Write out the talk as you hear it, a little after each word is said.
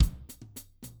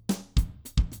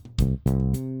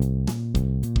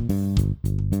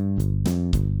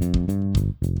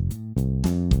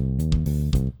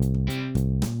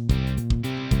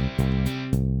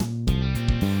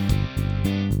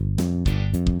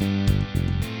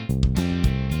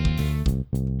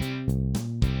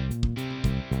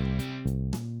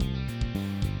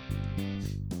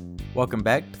Welcome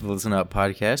back to the Listen Up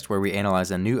podcast, where we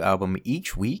analyze a new album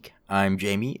each week. I'm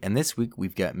Jamie, and this week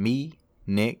we've got me,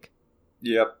 Nick,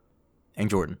 and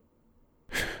Jordan.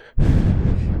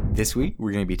 This week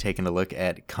we're going to be taking a look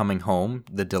at Coming Home,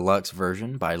 the deluxe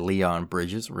version by Leon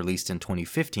Bridges, released in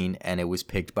 2015, and it was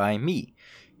picked by me,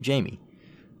 Jamie.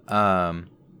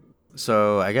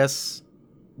 So I guess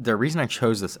the reason I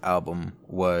chose this album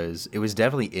was it was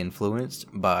definitely influenced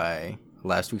by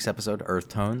last week's episode, Earth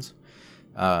Tones.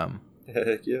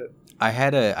 Heck yeah. I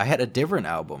had a different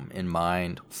album in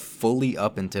mind fully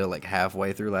up until like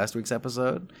halfway through last week's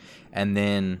episode, and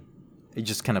then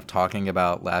just kind of talking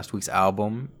about last week's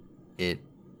album, it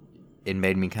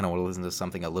made me kind of want to listen to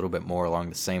something a little bit more along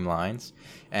the same lines.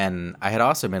 And I had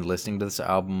also been listening to this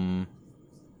album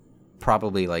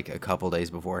probably like a couple days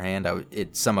beforehand.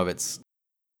 Some of it's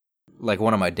like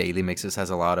one of my daily mixes has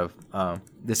a lot of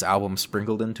this album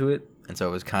sprinkled into it, and so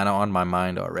it was kind of on my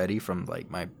mind already from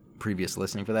like my previous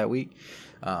listening for that week.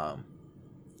 And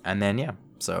then yeah,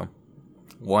 so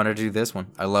wanted to do this one.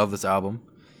 I love this album.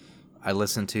 I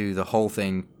listen to the whole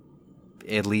thing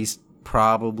at least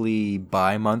probably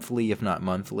bi-monthly, if not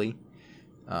monthly,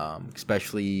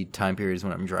 especially time periods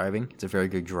when I'm driving. It's a very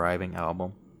good driving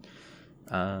album.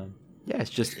 Yeah,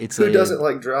 it's who doesn't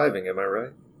like driving, am I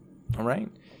right? All right.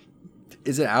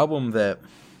 It's an album that,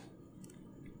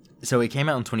 so it came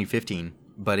out in 2015,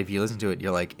 but if you listen to it,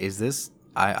 you're like, is this,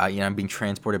 I'm being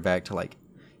transported back to like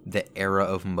the era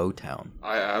of Motown.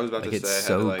 I was about to say, it's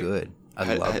so good.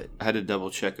 I love it. I had to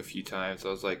double check a few times. I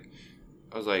was like,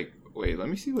 wait, let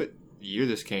me see what year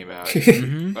this came out.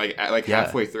 Mm-hmm. Like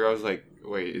halfway through, I was like,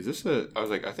 wait, is this I was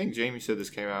like, I think Jamie said this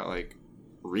came out like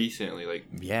recently,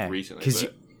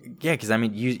 Because I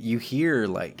mean, you hear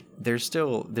like there's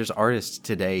artists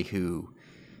today who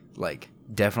like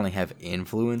definitely have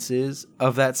influences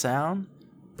of that sound,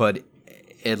 but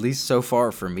at least so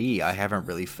far for me, I haven't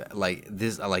really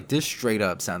this straight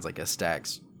up sounds like a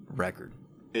Stax record.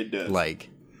 It does. Like,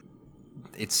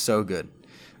 it's so good.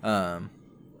 And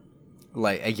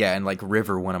like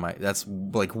River, that's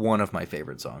like one of my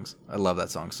favorite songs. I love that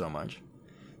song so much.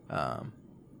 And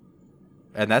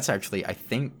that's actually, I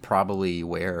think, probably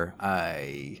where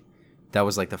that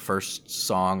was like the first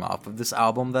song off of this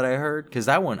album that I heard. Because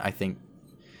that one, I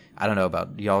don't know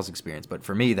about y'all's experience, but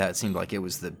for me, that seemed like it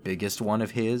was the biggest one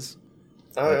of his.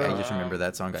 I just remember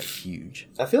that song got huge.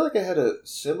 I feel like I had a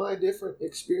semi-different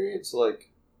experience. Like,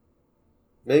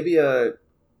 maybe I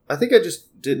think I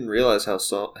just didn't realize how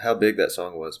big that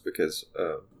song was because...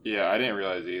 yeah, I didn't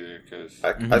realize either because...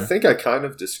 I think I kind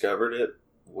of discovered it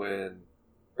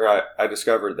I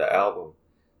discovered the album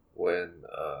when...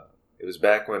 it was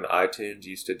back when iTunes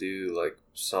used to do, like,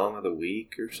 Song of the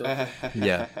Week or something.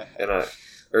 Yeah. And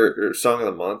or Song of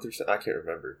the Month or something. I can't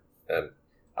remember. And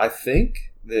I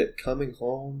think that Coming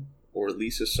Home or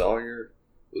Lisa Sawyer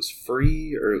was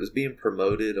free, or it was being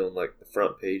promoted on, like, the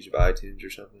front page of iTunes or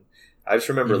something. I just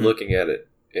remember looking at it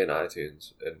in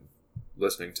iTunes and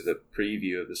listening to the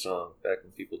preview of the song back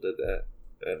when people did that.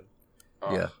 And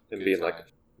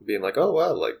being like, oh,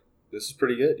 wow, like, this is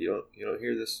pretty good. You don't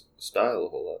hear this style a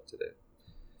whole lot today.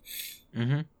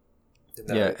 Mm-hmm.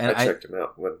 And I checked him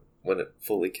out when it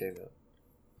fully came out.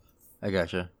 I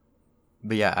gotcha.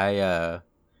 But yeah,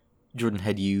 Jordan,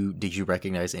 did you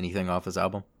recognize anything off this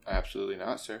album? Absolutely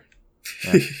not, sir.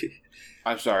 Yeah.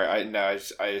 I'm sorry. I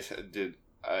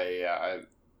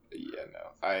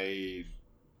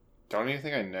don't even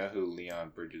think I know who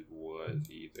Leon Bridges was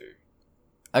either.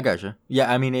 I gotcha.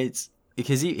 Yeah, I mean, it's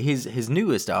because his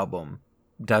newest album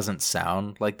doesn't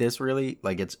sound like this really.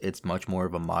 Like it's much more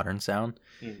of a modern sound.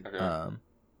 Okay.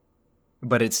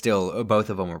 But it's still,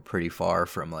 both of them are pretty far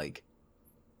from like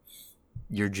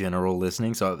your general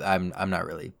listening. So I'm not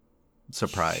really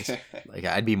surprised. Like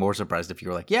I'd be more surprised if you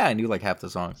were like, yeah, I knew like half the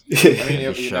songs. I mean, it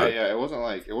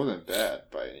wasn't bad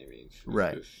by any means.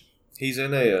 Right. He's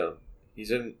in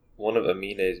one of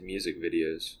Amine's music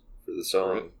videos for the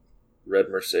song Red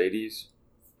Mercedes.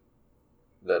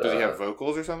 Does he have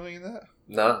vocals or something in that?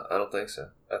 No, I don't think so.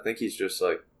 I think he's just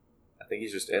in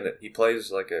it. He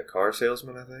plays like a car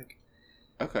salesman, I think.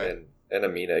 Okay. And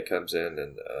Amine comes in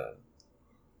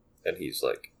and he's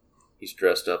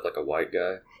dressed up like a white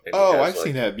guy. I've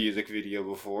seen that music video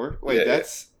before. Wait,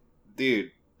 that's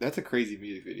a crazy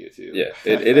music video too. Yeah,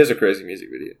 it is a crazy music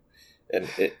video. And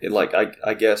it like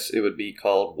I guess it would be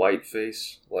called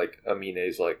Whiteface. Like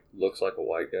Amine's like looks like a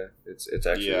white guy. It's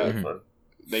actually really funny.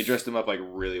 They dressed him up like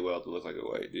really well to look like a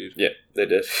white dude. Yeah, they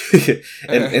did.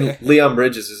 and Leon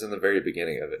Bridges is in the very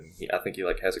beginning of it. And I think he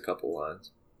like has a couple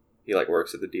lines. He like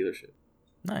works at the dealership.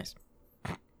 Nice.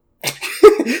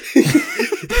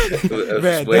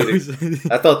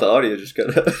 I thought the audio just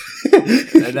cut out.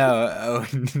 No,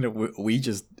 we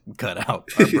just cut out.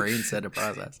 Our brain said to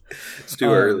process. It's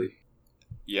too early.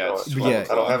 Yeah, it's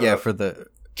for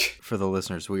the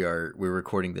listeners, we're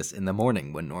recording this in the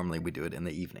morning when normally we do it in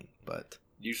the evening. But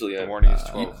usually the morning is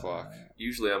 12 o'clock.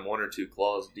 Usually I'm 1 or 2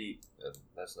 claws deep, and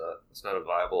that's not a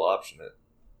viable option at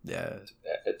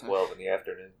 12 in the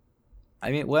afternoon.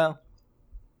 I mean, well,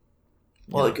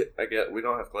 I get we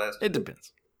don't have class. It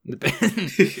depends. That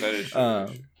is true.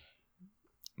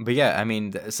 But yeah, I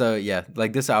mean, so yeah,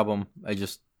 like this album, I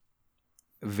just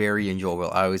very enjoyable.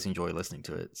 I always enjoy listening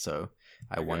to it, so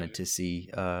I wanted to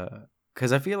see,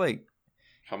 because I feel like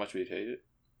how much we hate it.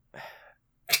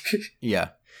 Yeah,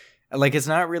 like it's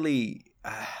not really.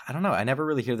 I don't know. I never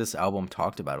really hear this album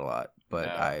talked about a lot, but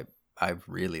I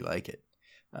really like it.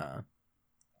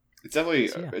 It's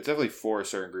definitely for a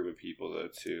certain group of people though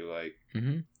too. Like,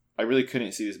 I really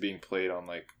couldn't see this being played on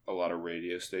like a lot of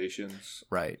radio stations.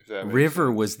 Right.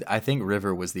 River was. I think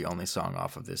River was the only song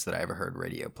off of this that I ever heard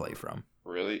radio play from.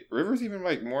 Really, River's even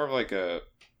like more of like a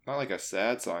not like a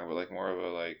sad song, but like more of a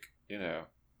like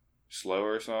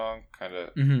slower song kind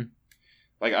of.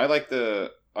 Like I like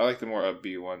the more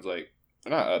upbeat ones, like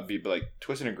not upbeat, but like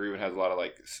Twisted and Groovin' has a lot of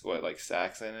like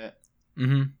sax in it.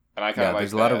 Mm-hmm. And I kind of like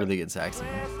there's a lot of really good sax in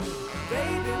it.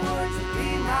 Baby, would you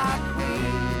be my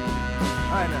queen?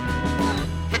 I know.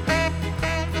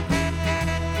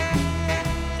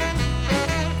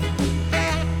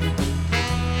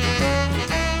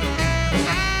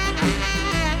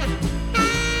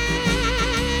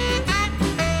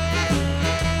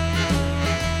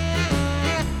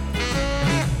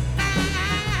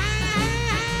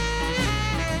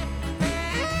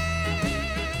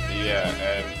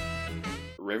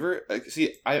 River,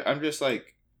 see, I'm just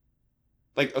like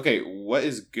okay, what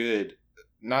is good?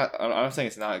 I'm not saying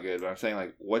it's not good, but I'm saying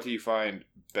like, what do you find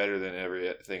better than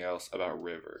everything else about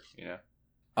River?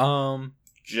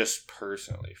 Just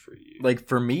personally for you. Like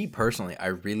for me personally, I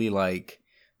really like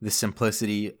the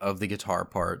simplicity of the guitar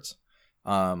parts.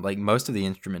 Like most of the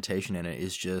instrumentation in it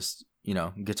is just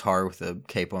guitar with a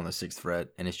capo on the 6th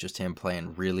fret, and it's just him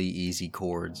playing really easy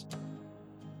chords.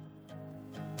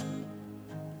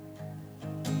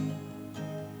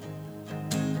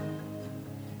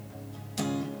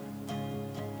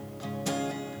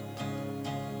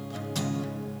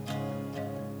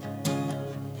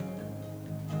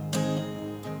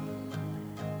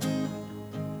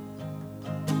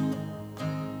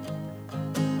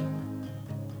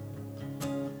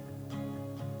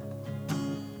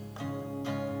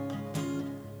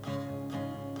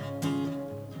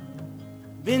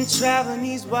 Been traveling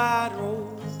these wide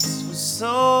roads for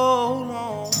so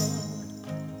long.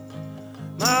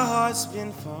 My heart's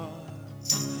been far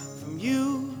from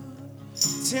you,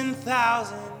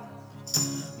 10,000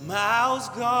 miles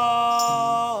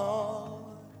gone.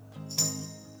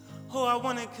 Oh, I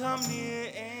wanna come near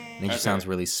and It just sounds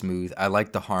really smooth. I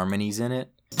like the harmonies in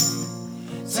it.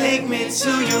 take me to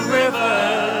your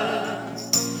river.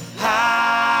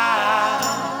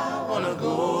 I wanna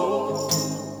go.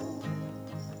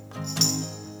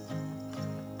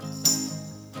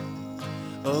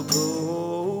 Oh,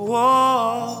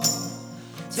 go,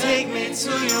 take me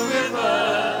to your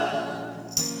river.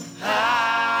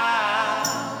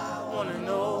 I wanna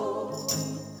know.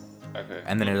 Okay.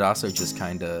 And then it also just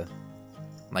kind of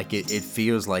like it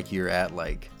feels like you're at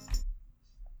like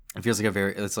it feels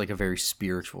like a very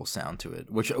spiritual sound to it,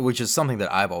 which is something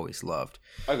that I've always loved.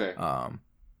 Okay.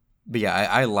 But yeah,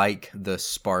 I like the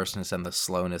sparseness and the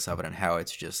slowness of it, and how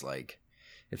it's just like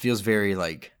it feels very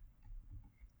like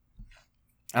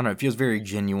I don't know, it feels very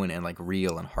genuine and like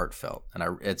real and heartfelt, and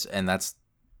that's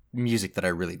music that I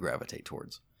really gravitate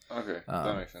towards. Okay,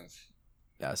 that makes sense.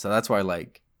 Yeah, so that's why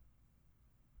like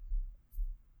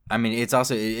I mean, it's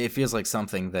also it feels like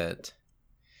something that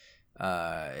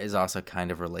is also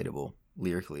kind of relatable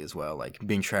lyrically as well. Like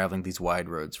being traveling these wide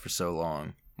roads for so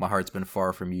long, my heart's been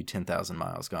far from you, 10,000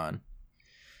 miles gone.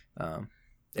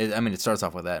 It starts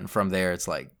off with that, and from there, it's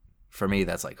like for me,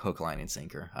 that's like hook, line, and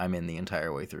sinker. I'm in the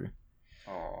entire way through.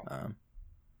 Oh.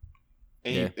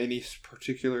 Any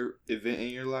particular event in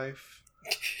your life?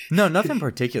 No, nothing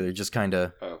particular. Just kind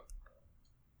of. Oh.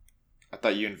 I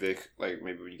thought you and Vic, like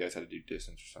maybe when you guys had to do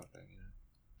distance or something.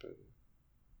 But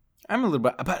I'm a little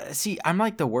bit, but see, I'm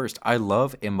like the worst. I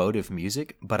love emotive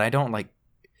music, but I don't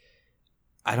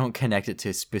connect it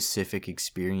to specific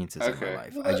experiences in my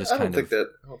life. Well, I just I don't think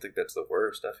that's the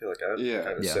worst. I feel like I'm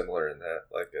kind of similar in that.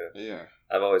 Like,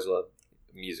 I've always loved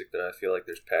music that I feel like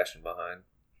there's passion behind.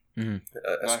 Mm-hmm.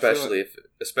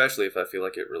 Especially if I feel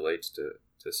like it relates to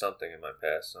something in my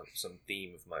past, some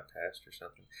theme of my past or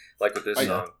something. Like with this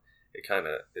song,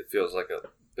 it feels like a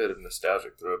bit of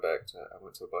nostalgic throwback to, I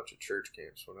went to a bunch of church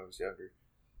camps when I was younger.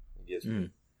 It gives me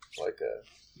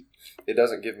it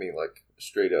doesn't give me like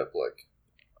straight up like,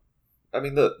 I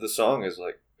mean the song is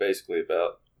like basically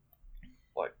about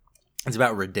like, it's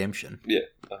about redemption. Yeah.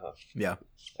 Yeah.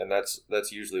 And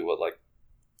that's usually what like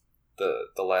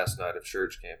the last night of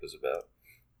church camp is about.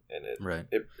 And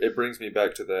it brings me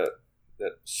back to that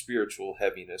spiritual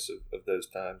heaviness of those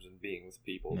times and being with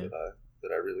people that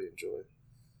I really enjoy.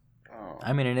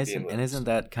 I mean, isn't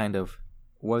that kind of,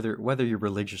 whether you're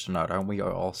religious or not, aren't we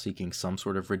all seeking some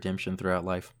sort of redemption throughout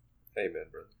life? Amen,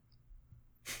 brother.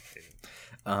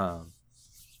 Amen.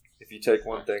 If you take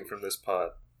one thing from this pod,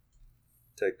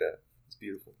 take that. It's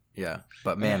beautiful. Yeah,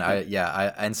 but man,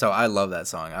 and so I love that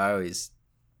song. I always,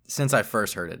 since I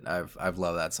first heard it, I've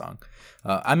loved that song.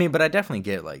 I mean, but I definitely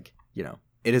get like, you know,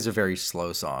 it is a very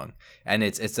slow song, and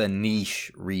it's a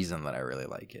niche reason that I really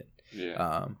like it.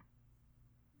 Yeah.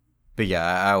 But yeah,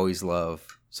 I always love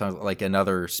songs. Like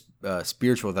another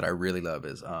spiritual that I really love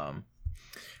is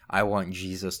I Want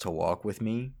Jesus to Walk With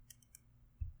Me.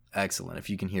 Excellent. If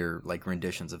you can hear like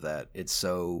renditions of that, it's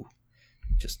so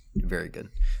just very good.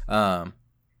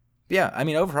 Yeah, I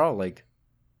mean overall, like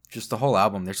just the whole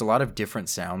album, there's a lot of different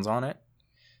sounds on it.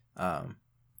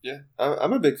 Yeah,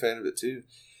 I'm a big fan of it too.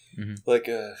 Mm-hmm. Like,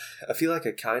 I feel like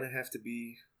I kind of have to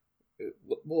be.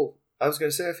 Well, I was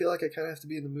gonna say I feel like I kind of have to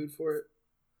be in the mood for it.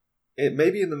 It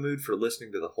may be in the mood for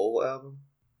listening to the whole album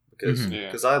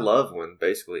because I love when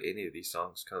basically any of these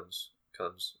songs comes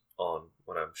on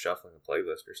when I'm shuffling a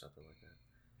playlist or something like that.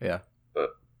 Yeah,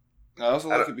 but I also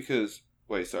like it because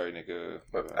sorry, Nick.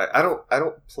 I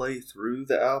don't play through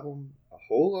the album a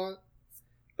whole lot,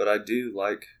 but I do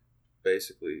like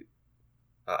basically.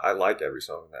 I like every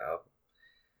song on the album.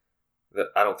 That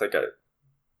I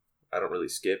don't really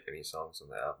skip any songs on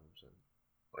the albums, and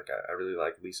like I really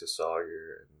like Lisa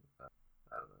Sawyer, and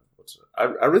I don't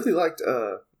know I really liked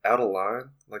Out of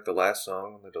Line, like the last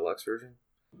song on the deluxe version.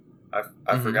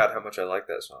 I forgot how much I like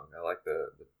that song. I like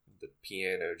the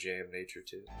piano jam nature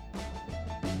too.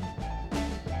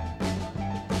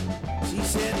 She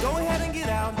said, go ahead and get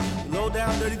out, you low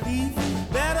down dirty thief.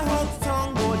 Better hold your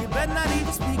tongue, boy, you better not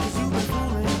even speak, cause you've been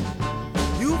fooling.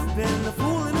 You've been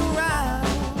fooling around.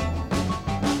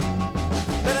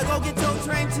 Better go get your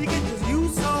train ticket, cause you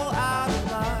so out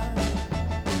of line.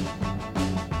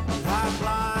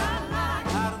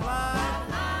 Out of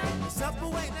line.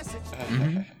 Separate, that's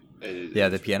it. Yeah,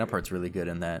 the piano part's really good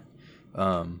in that.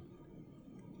 I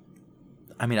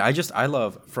mean, I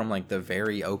love from like the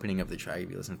very opening of the track,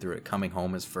 if you listen through it, Coming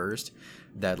Home is first,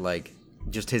 that like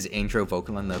just his intro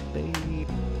vocal and the baby.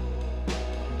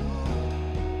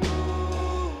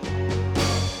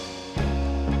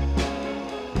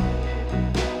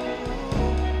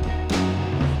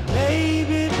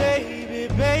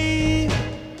 Baby,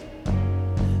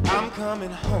 I'm coming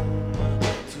home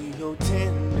to your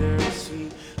tender,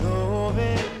 sweet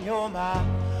loving. You're my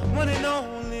one and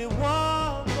only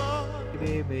one.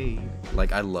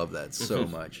 Like I love that so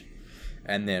much.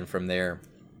 And then from there,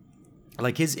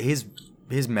 like his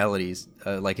melodies,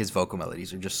 like his vocal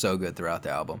melodies are just so good throughout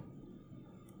the album.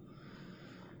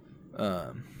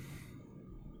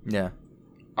 Yeah.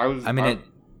 I was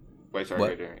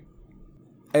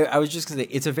just gonna say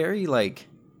it's a very like,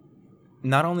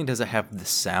 not only does it have the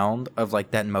sound of like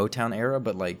that Motown era,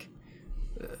 but like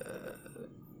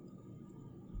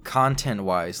content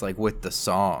wise, like with the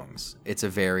songs, it's a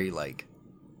very like,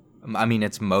 I mean,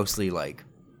 it's mostly like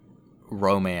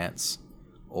romance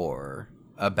or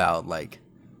about like,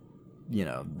 you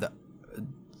know,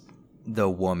 the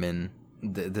woman,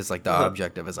 this like the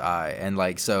object of his eye, and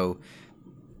like so.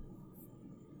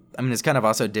 I mean, it's kind of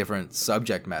also different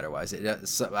subject matter wise.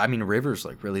 I mean, River's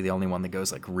like really the only one that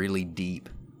goes like really deep.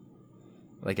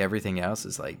 Like everything else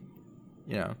is like,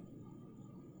 you know,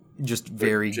 just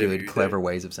very good, clever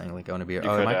ways of saying like, I want to be.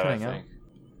 Oh, am I cutting out?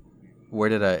 Where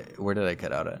did I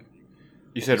cut out at?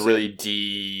 You said really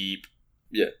deep.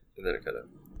 Yeah, and then it cut out.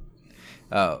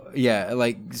 Oh, yeah,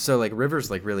 like so like River's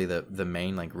like really the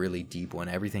main like really deep one.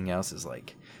 Everything else is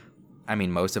like, I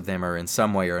mean, most of them are in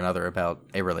some way or another about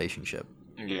a relationship.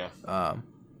 Yeah.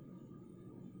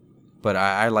 But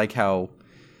I like how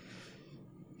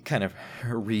kind of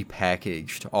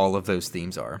repackaged all of those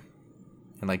themes are.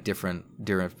 in like different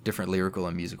lyrical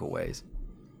and musical ways.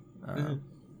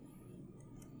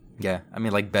 Yeah, I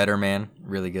mean, like Better Man,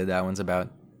 really good. That one's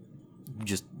about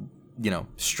just,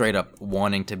 straight up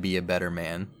wanting to be a better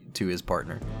man to his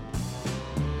partner.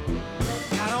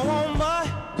 I don't want much,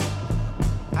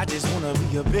 I just wanna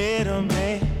be a better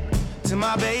man to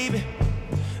my baby.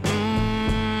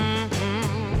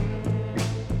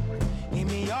 Give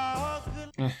me all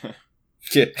good.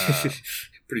 Yeah,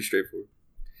 pretty straightforward.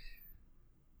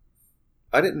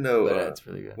 I didn't know that's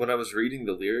really good. when I was reading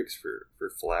the lyrics for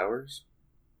Flowers.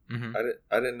 Mm-hmm.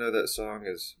 I didn't know that song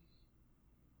is.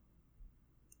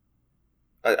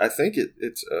 I think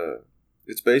it's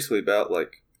basically about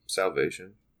like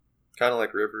salvation, kind of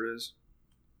like River is.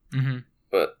 Mm-hmm.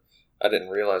 But I didn't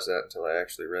realize that until I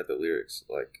actually read the lyrics.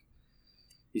 Like,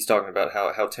 he's talking about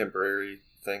how temporary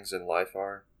things in life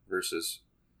are versus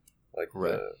like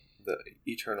the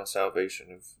eternal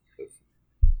salvation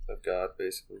of God,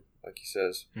 basically. Like he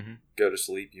says, Go to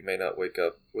sleep, you may not wake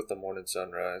up with the morning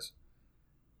sunrise.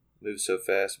 Move so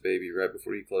fast, baby, right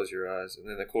before you close your eyes. And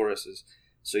then the chorus is,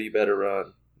 so you better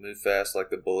run. Move fast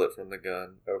like the bullet from the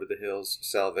gun. Over the hills,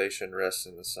 salvation rests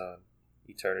in the sun.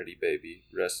 Eternity, baby,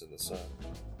 rests in the sun.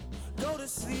 Go to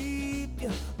sleep,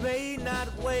 you may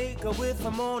not wake up with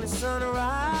the morning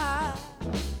sunrise.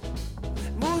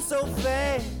 Move so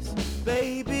fast,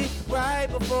 baby, right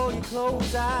before you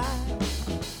close eyes.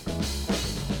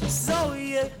 So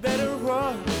you better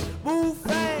run, move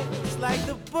fast like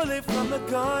the bullet from the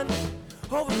gun.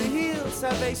 Over the hills,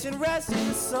 salvation rests in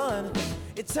the sun.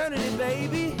 Eternity,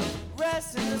 baby,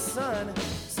 rests in the sun.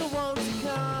 So won't you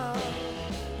come?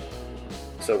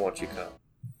 So won't you come?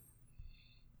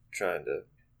 Trying to.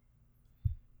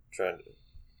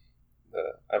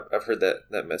 I've heard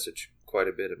that message quite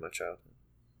a bit in my childhood.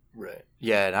 Right.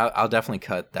 Yeah, and I'll definitely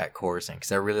cut that chorus in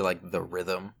because I really like the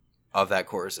rhythm of that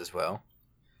chorus as well.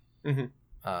 Mm-hmm.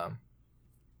 I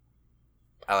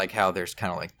like how there's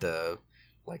kind of like the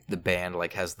band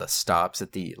like has the stops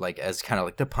at the like as kind of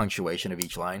like the punctuation of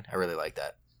each line. I really like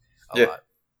that a lot.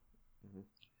 Mm-hmm.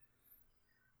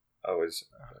 Always.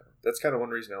 That's kind of one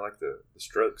reason I like the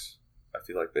Strokes. I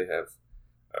feel like they have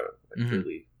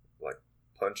really like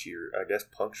punchy or I guess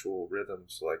punctual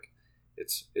rhythms. Like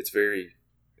it's very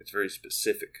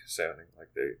specific sounding. Like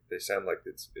they sound like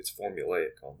it's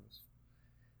formulaic almost.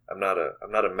 I'm not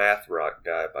a math rock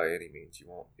guy by any means. You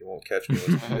won't catch me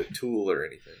listening to Tool or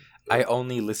anything. But I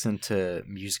only listen to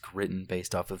music written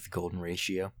based off of the golden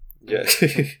ratio. Yeah.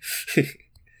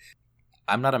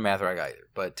 I'm not a math rock either,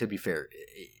 but to be fair,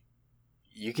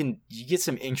 you get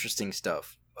some interesting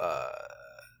stuff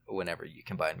whenever you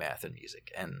combine math and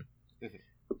music. And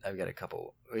I've got a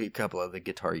couple of the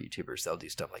guitar YouTubers that'll do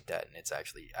stuff like that, and it's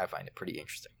actually I find it pretty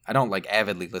interesting. I don't like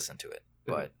avidly listen to it,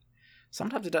 but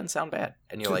sometimes it doesn't sound bad,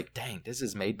 and you're like, "Dang, this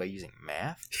is made by using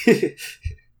math."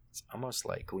 It's almost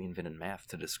like we invented math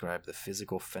to describe the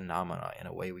physical phenomena in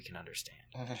a way we can understand.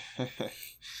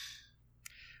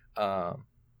 A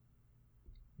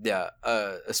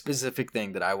specific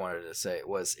thing that I wanted to say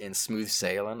was in Smooth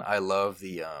Sailing. I love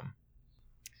the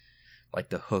like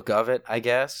the hook of it, I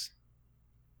guess.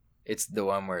 It's the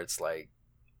one where it's like,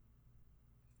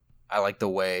 I like the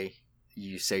way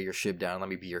you say your ship down, let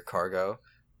me be your cargo.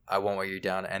 I won't weigh you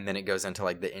down, and then it goes into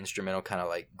like the instrumental kind of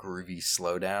like groovy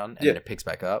slow down, and then it picks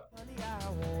back up.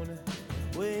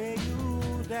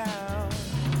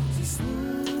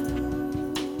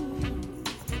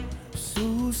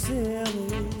 Smooth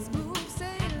sailing,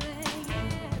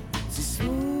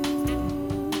 smooth,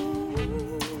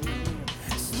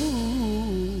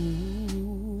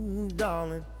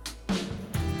 darling.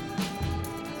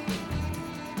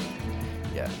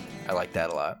 Yeah, I like that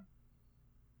a lot.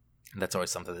 And that's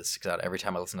always something that sticks out. Every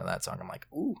time I listen to that song, I'm like,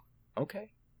 ooh,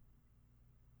 okay.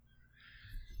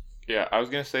 Yeah, I was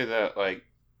going to say that, like,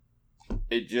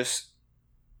 it just,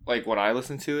 like, when I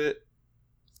listen to it,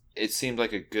 it seemed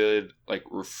like a good, like,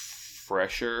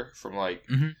 refresher from, like,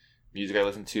 music I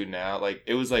listen to now. Like,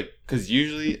 it was, like, because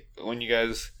usually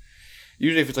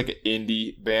if it's, like, an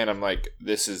indie band, I'm like,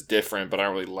 this is different, but I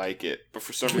don't really like it. But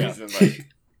for some reason,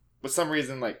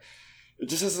 like, it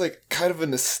just has, like, kind of a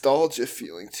nostalgia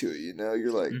feeling to it, you know?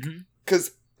 You're like, because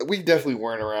we definitely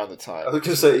weren't around the time. I was going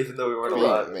to say, even though we weren't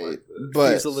alive,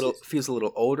 but feels a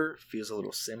little older, feels a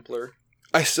little simpler.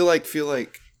 I still, like, feel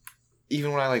like,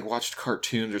 even when I, like, watched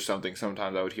cartoons or something,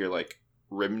 sometimes I would hear, like,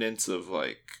 remnants of,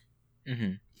 like,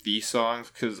 these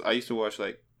songs, because I used to watch,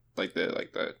 like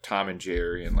the Tom and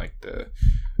Jerry and, like,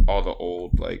 all the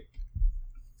old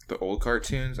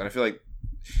cartoons, and I feel like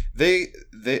they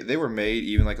were made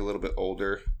even like a little bit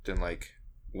older than like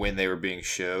when they were being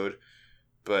showed,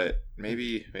 but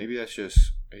maybe that's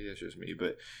just me.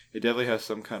 But it definitely has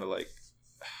some kind of like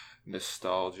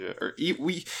nostalgia, or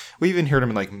we even heard them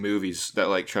in like movies that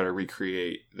like try to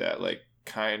recreate that like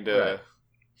kind of Right.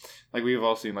 like we've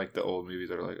all seen like the old movies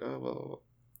that are like, oh well,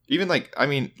 even like I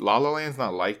mean La La Land's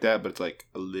not like that, but it's like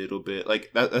a little bit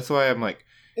like that. That's why I'm like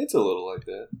It's a little like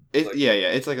that.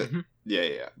 it's like a, Mhm.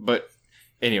 yeah. But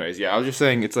anyways, I was just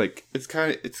saying it's like it's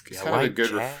kind of kind of a good.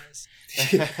 jazz.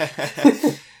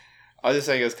 I was just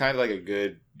saying it's kind of like a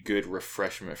good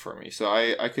refreshment for me. So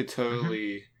I could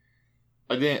totally.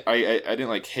 I didn't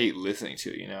like hate listening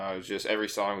to it, you know. I was just every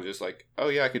song was just like, oh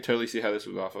yeah, I could totally see how this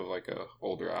was off of like a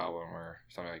older album or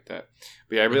something like that.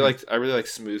 But yeah, I really liked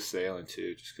Smooth Sailing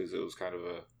too, just because it was kind of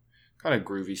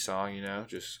groovy song, you know,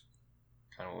 just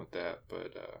kind of with that.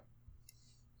 But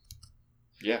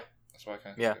yeah, that's why I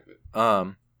kind of think of it.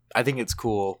 I think it's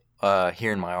cool.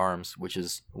 Here in My Arms, which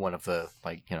is one of the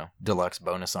like deluxe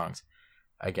bonus songs,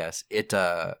 I guess it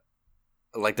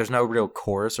like there's no real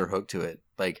chorus or hook to it.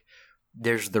 Like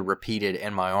there's the repeated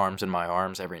in my arms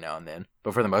every now and then,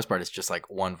 but for the most part it's just like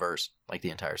one verse like the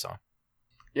entire song.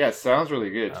 Yeah, it sounds really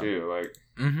good too. Like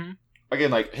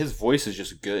again, like his voice is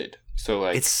just good. So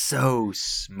like it's so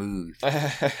smooth.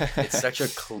 It's such a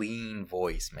clean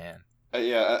voice, man.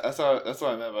 Yeah, that's what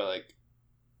I meant by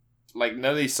like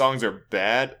none of these songs are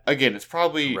bad. Again, it's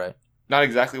probably Right. not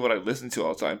exactly what I listen to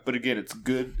all the time, but again, it's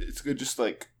good. It's good, just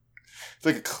like it's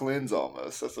like a cleanse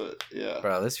almost. That's what. Yeah,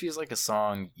 Bro, this feels like a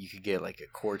song you could get like a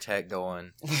quartet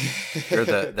going, or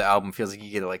the album feels like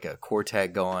you get like a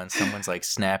quartet going. Someone's like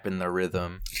snapping the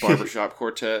rhythm. Barbershop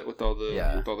quartet with all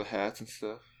the hats and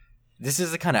stuff. This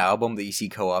is the kind of album that you see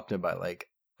co-opted by like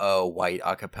a white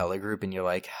a cappella group, and you're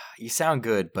like, you sound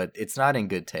good, but it's not in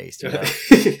good taste. You know?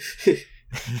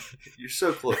 You're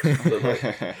so close. But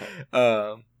like,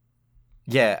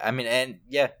 Yeah, I mean, and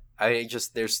yeah, I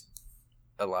just there's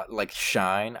a lot like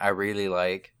Shine. I really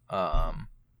like. I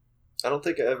don't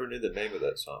think I ever knew the name of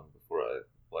that song before I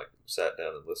like sat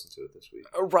down and listened to it this week.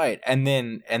 Right, and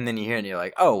then you hear it and you're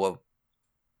like, oh well,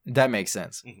 that makes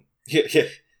sense. Yeah.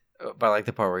 But I like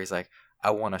the part where he's like, I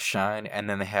want to shine, and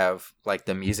then they have like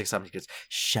the music something goes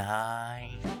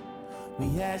shine.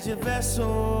 Me as your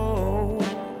vessel,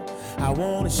 I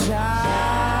wanna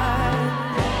shine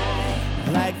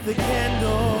like the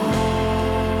candle,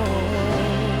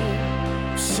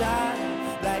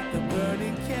 shine like the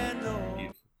burning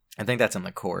candle. I think that's in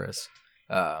the chorus.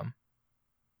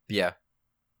 Yeah,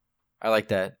 I like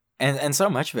that, and so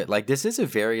much of it. Like this is a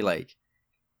very like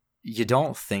you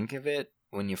don't think of it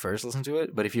when you first listen to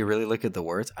it, but if you really look at the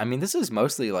words, I mean, this is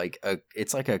mostly like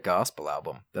it's like a gospel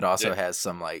album that also has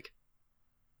some like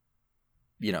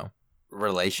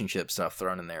relationship stuff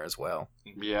thrown in there as well.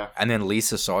 Yeah, and then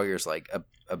Lisa Sawyer's like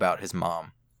about his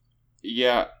mom.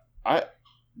 Yeah,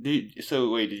 So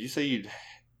wait, did you say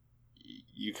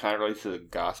you kind of relate to the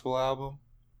gospel album?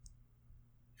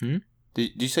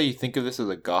 Did you say you think of this as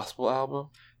a gospel album?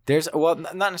 There's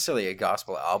not necessarily a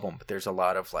gospel album, but there's a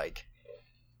lot of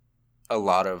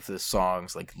the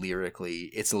songs like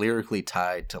it's lyrically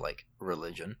tied to like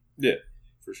religion. Yeah,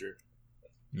 for sure.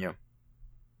 Yeah.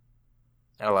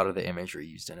 And a lot of the imagery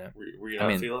used in it. Were you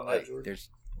not feeling that, like, Jordan? there's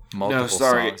multiple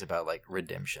songs about like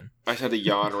redemption. I just had to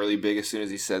yawn really big as soon as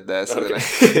he said that. So Okay.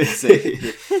 that I could say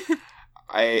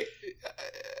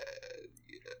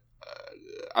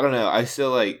I don't know. I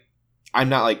still like. I'm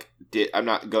not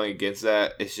going against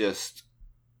that. It's just.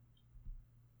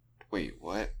 Wait,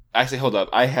 what? Actually, hold up.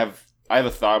 I have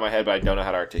a thought in my head, but I don't know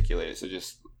how to articulate it. So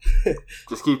just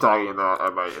keep talking, and I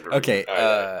might interrupt. Okay.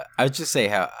 I would just say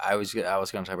how I was going to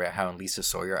talk about how in Lisa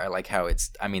Sawyer, I like how it's.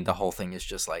 I mean, the whole thing is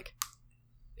just like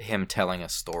him telling a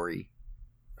story,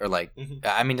 or like.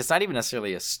 I mean, it's not even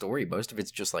necessarily a story. Most of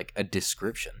it's just like a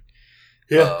description.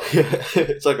 Yeah,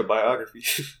 it's like a biography.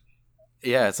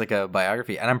 Yeah, it's like a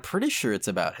biography, and I'm pretty sure it's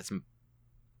about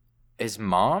his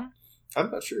mom.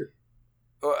 I'm not sure,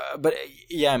 but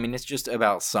yeah, I mean, it's just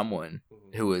about someone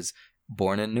who was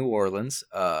born in New Orleans,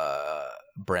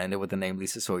 branded with the name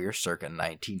Lisa Sawyer, circa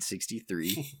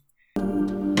 1963.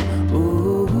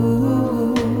 Ooh,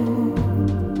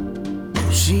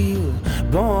 she was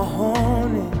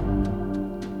born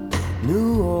in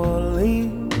New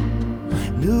Orleans,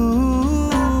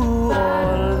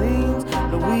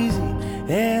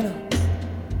 Louisiana,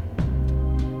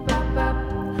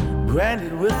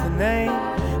 branded with the name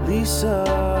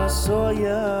Lisa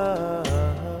Sawyer,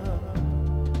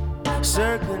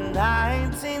 circa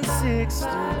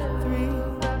 1963.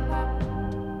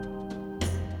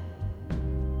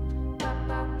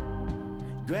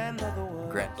 Grandmother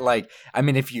was Like, I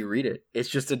mean, if you read it, it's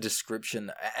just a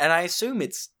description, and I assume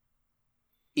it's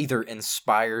either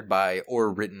inspired by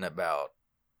or written about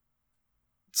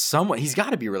someone. He's got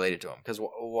to be related to him because,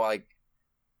 like,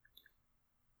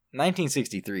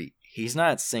 1963. He's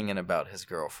not singing about his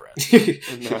girlfriend.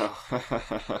 No.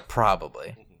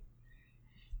 Probably.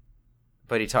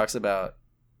 But he talks about,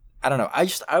 I don't know. I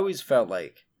always felt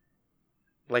like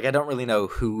I don't really know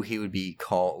who he would be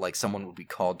called, like someone would be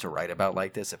called to write about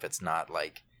like this if it's not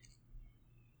like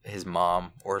his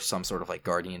mom or some sort of like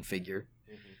guardian figure.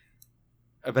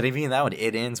 Mm-hmm. But even that one,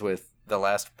 it ends with the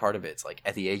last part of it. It's like,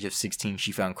 at the age of 16,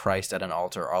 she found Christ at an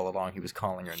altar. All along, he was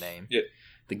calling her name. Yeah.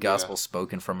 The gospel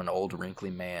spoken from an old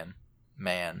wrinkly man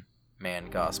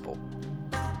gospel.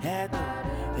 At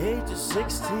the age of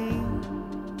 16,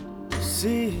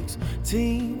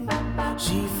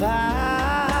 she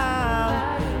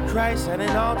found Christ at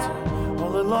an altar.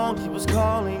 All along he was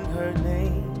calling her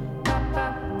name.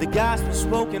 The gospel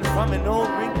spoken from an old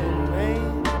wrinkled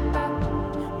man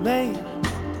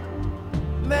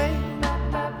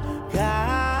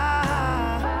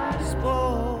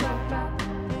gospel.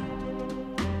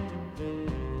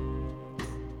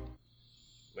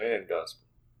 Man gospel.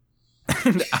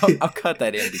 I'll cut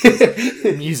that in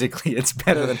because musically it's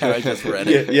better than how I just read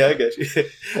it. Yeah, I get you.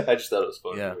 I just thought it was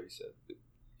funny what you said.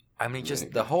 I mean,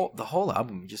 just the whole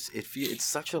album, just it's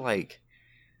such a, like,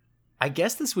 I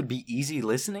guess this would be easy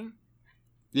listening.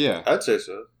 Yeah, I'd say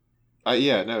so.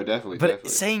 Yeah, no, definitely. But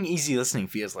definitely. saying easy listening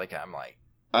feels like I'm like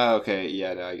okay,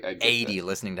 yeah, no, I get 80 that.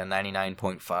 listening to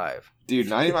 99.5. Dude,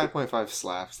 99.5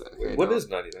 slaps. That. Okay, What no. is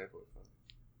 99.5?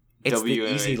 It's the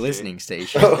WNHA. easy listening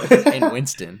station Oh. in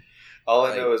Winston. All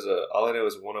I know is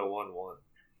 101.1.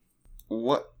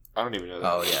 What? I don't even know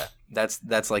that. Oh yeah,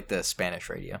 that's like the Spanish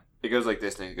radio. It goes like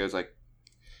this thing. It goes like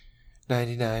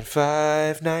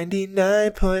 99.5,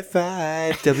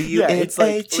 99.5, Yeah, it's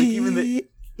like even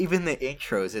the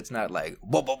intros. It's not like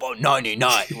 99.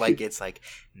 Like, it's like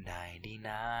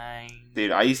 99.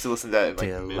 Dude, I used to listen to that in like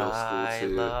middle school too.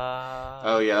 Delilah.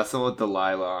 Oh yeah, that's the one with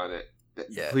Delilah on it.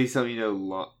 Yeah. Please tell me you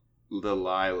know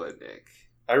Delilah, Nick.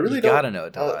 I really You don't. gotta know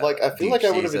Delilah. I feel Dude, like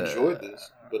I would have she's enjoyed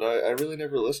this, but I really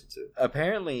never listened to it.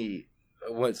 Apparently,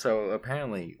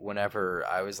 whenever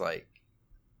I was like,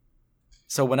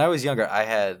 so when I was younger, I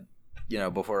had,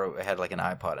 before I had like an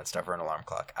iPod and stuff or an alarm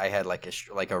clock, I had like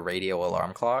a radio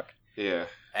alarm clock. Yeah.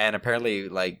 And apparently,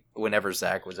 like, whenever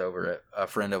Zach was over at a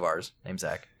friend of ours named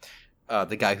Zach,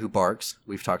 the guy who barks,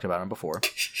 we've talked about him before.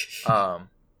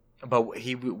 But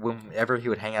whenever he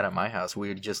would hang out at my house, we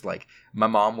would just like, my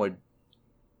mom would,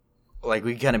 like,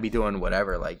 we'd kind of be doing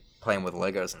whatever, like playing with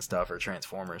Legos and stuff or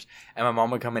Transformers, and my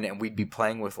mom would come in and we'd be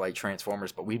playing with like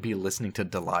Transformers, but we'd be listening to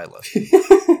Delilah.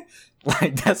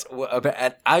 Like, that's what,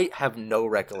 and I have no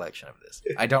recollection of this.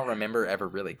 I don't remember ever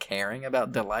really caring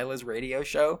about Delilah's radio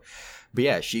show, but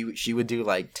yeah, she would do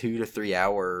like 2 to 3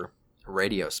 hour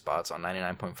radio spots on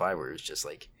 99.5 where it was just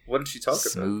like, What did she talk about?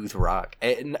 smooth rock.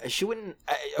 And she wouldn't.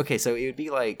 Okay, so it would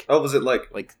be like, Oh, was it like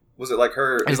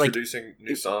her was like- introducing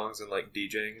new songs and like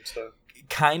DJing and stuff?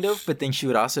 kind of, but then she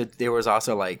would also, there was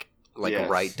also like Yes.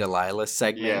 Right Delilah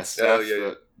segments Yes. Oh, that's yeah, the-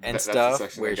 yeah. and that's the stuff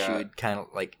section where I she got. would kind of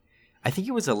like, I think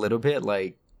it was a little bit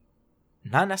like,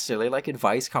 not necessarily like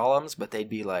advice columns, but they'd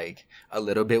be like, a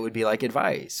little bit would be like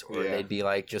advice, or Yeah. they'd be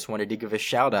like, just wanted to give a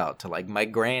shout out to like my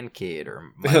grandkid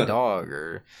or my dog,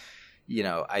 or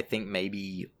I think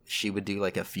maybe she would do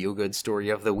like a feel good story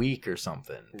of the week or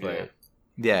something. But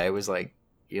yeah, it was a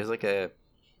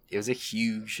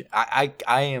huge. I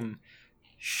am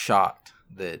shocked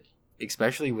that,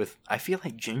 especially with, I feel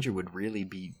like Ginger would really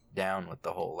be down with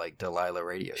the whole like Delilah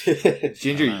radio show.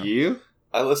 Ginger, you?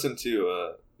 I listened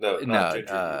to no, not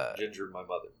Ginger. Ginger, my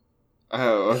mother.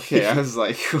 Oh, okay. I was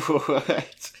like, what?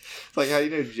 It's like, how do you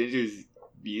know Ginger's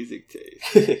music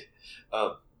taste?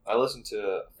 I listened to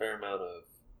a fair amount of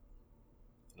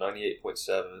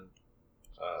 98.7,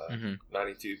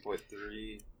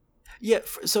 92.3. Yeah,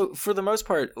 so for the most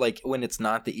part, like when it's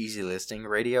not the easy listening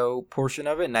radio portion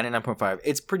of it, 99.5,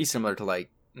 it's pretty similar to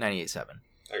like 98.7.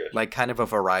 Okay. Like kind of a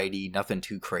variety, nothing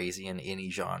too crazy in any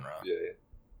genre. Yeah.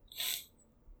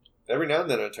 Every now and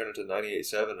then I turn it to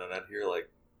 98.7 and I'd hear like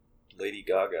Lady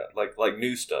Gaga, like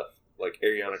new stuff, like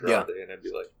Ariana Grande, and I'd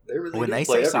be like, they really When do they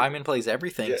play say everything. Simon plays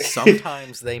everything, Yeah.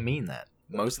 sometimes they mean that.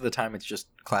 Most of the time it's just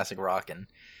classic rock and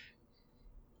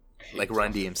like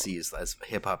Run DMC is as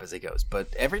hip hop as it goes.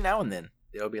 But every now and then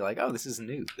it'll be like, oh, this is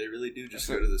new. They really do just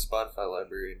go to the Spotify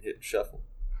library and hit shuffle.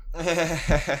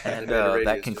 And radio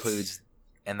that station. concludes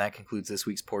this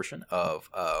week's portion of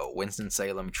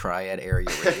Winston-Salem Triad Area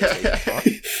Radio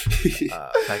Station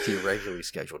Talk. Back to your regularly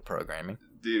scheduled programming.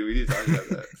 Dude, we need to talk about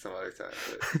that some other time.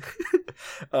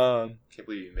 But can't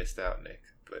believe you missed out, Nick.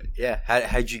 But Yeah,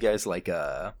 how'd you guys like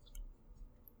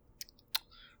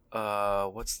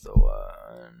What's the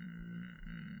one?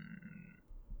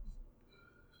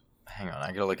 Hang on,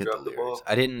 I gotta look at the lyrics.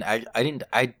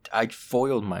 I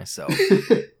foiled myself.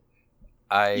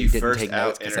 I didn't take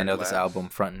notes because I know this album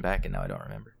front and back, and now I don't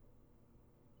remember.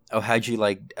 Oh, how'd you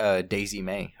like Daisy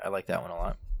May? I like that one a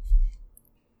lot.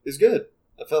 It's good.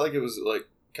 I felt like it was like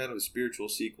kind of a spiritual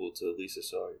sequel to Lisa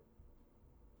Sawyer.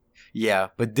 Yeah,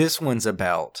 but this one's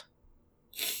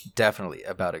definitely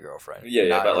about a girlfriend. Yeah,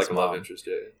 about like a love interest.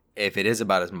 Yeah. If it is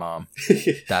about his mom,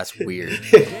 that's weird.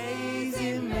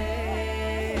 Daisy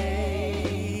May,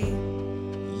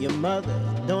 your mother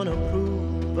don't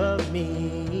approve of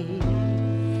me,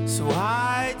 so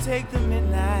I take the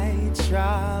midnight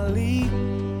trolley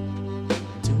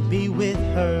to be with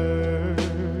her.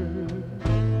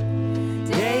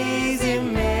 Daisy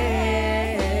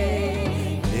May,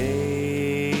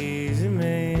 Daisy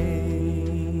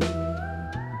May,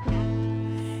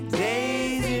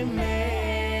 Daisy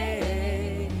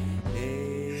May,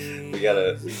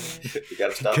 Daisy. We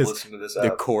gotta stop listening to this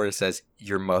album. The chorus says,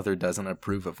 "Your mother doesn't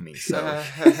approve of me," so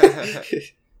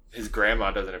his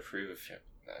grandma doesn't approve of him.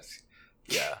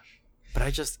 Yeah. But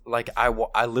I just like I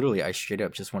straight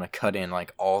up just want to cut in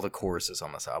like all the choruses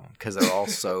on this album because they're all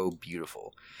so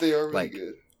beautiful. They are really like,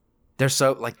 good. They're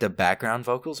so like the background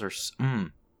vocals are.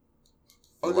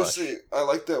 Honestly, I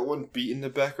like that one beat in the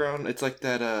background. It's like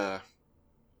that. I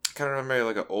kind of remember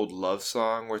like an old love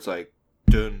song where it's like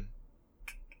dun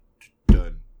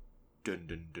dun dun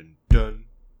dun dun dun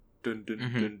dun dun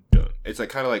dun dun. It's like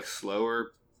kind of like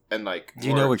slower and like. Do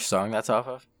you know which song that's off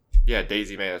of? Yeah,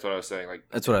 Daisy May. That's what I was saying. Like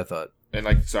that's what I thought. And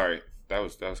like, sorry, that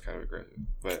was kind of aggressive,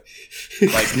 but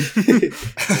like,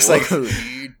 it's like, are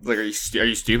you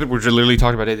stupid? We're just literally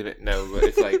talking about Daisy May. No, but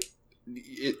it's like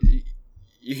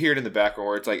you hear it in the background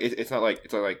where it's like it's not like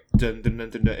dun dun dun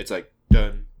dun dun. It's like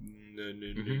dun dun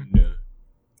dun dun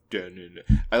dun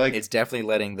dun. I like. It's definitely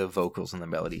letting the vocals and the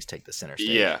melodies take the center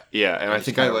stage. Yeah, and I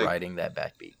think I like writing that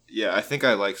backbeat. Yeah, I think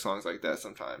I like songs like that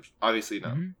sometimes. Obviously,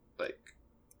 not like.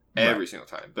 Every single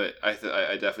time, but I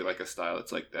definitely like a style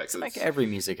that's like that. It's like every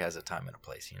music has a time and a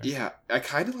place, you know. Yeah, I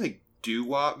kind of like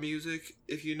doo-wop music,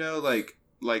 if you know, like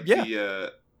yeah.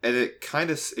 the and it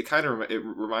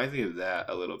reminds me of that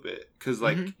a little bit because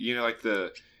like you know like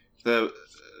the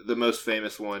most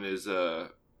famous one is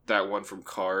that one from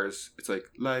Cars. It's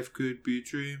like life could be a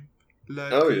dream,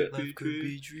 life could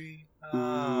be a dream.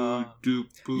 Doop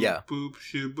boop boop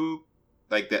shoo boop.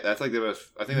 Like that. That's like the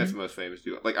most. I think that's the most famous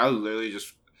doo-wop. Like I was literally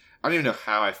just. I don't even know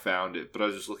how I found it, but I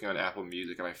was just looking on Apple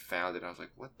Music and I found it. And I was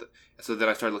like, "What the?" So then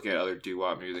I started looking at other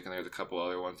doo-wop music, and there's a couple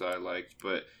other ones that I liked.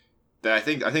 But I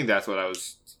think that's what I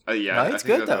was. Yeah, no, it's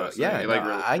good though. Yeah,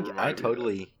 I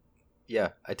totally. Yeah,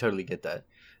 I totally get that.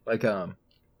 Like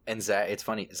and Zach, it's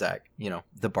funny. Zach, you know,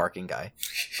 the barking guy.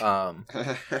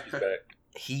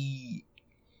 He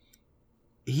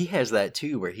has that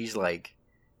too, where he's like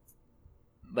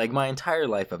my entire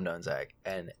life I've known Zach,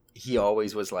 and he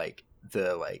always was like.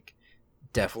 The like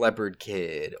Def Leppard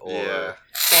kid or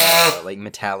like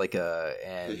Metallica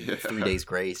and 3 Days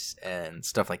Grace and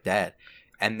stuff like that,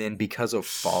 and then because of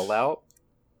Fallout,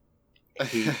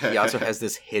 he also has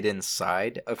this hidden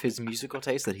side of his musical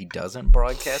taste that he doesn't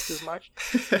broadcast as much.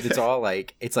 It's all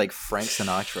like Frank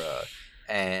Sinatra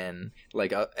and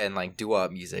like doo-wop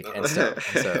music and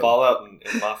stuff. And so, Fallout and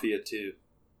Mafia too.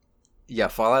 Yeah,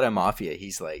 Fallout and Mafia.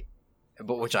 He's like,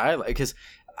 but which I like because.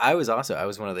 I was one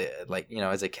of the, like, you know,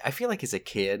 I feel like as a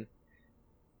kid,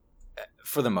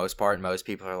 for the most part, most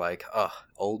people are like, oh,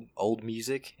 old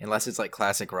music, unless it's like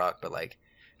classic rock. But like,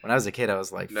 when I was a kid, I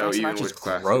was like, no, Frank Sinatra's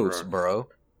gross, bro.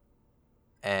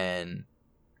 And,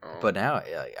 but now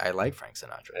I like Frank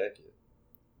Sinatra. Heck yeah.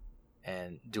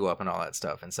 And doo-wop and all that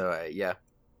stuff. And so, I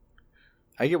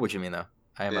get what you mean though.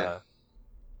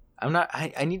 I'm not.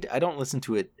 I don't listen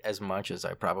to it as much as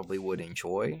I probably would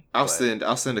enjoy. I'll send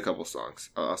a couple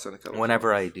songs. I'll send a couple.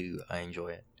 Whenever I do, I enjoy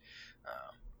it.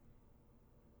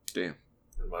 Damn. It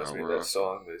reminds me of that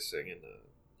song they sing in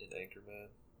Anchorman,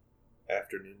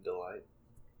 "Afternoon Delight."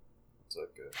 It's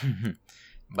like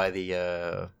by the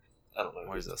I don't know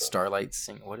what is it? Starlight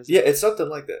Sing. What is it? Yeah, it's something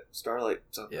like that. Starlight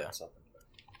something. Yeah. Something.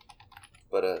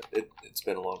 But it's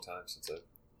been a long time since I've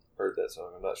heard that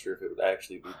song. I'm not sure if it would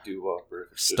actually be doo-wop or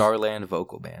if it's Starland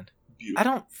Vocal Band. Beautiful. I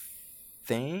don't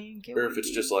think or if it's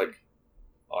just like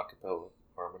acapella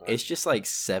harmonized. It's just like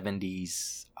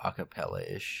 70s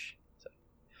acapella-ish. So,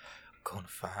 gonna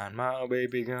find my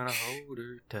baby, gonna hold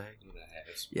her tight.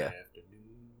 Yeah.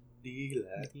 Afternoon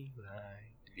delight.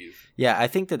 Beautiful. Yeah, I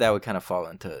think that would kind of fall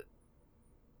into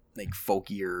like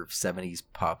folkier 70s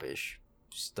pop-ish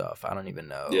stuff. I don't even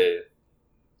know. Yeah.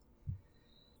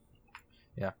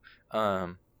 Yeah.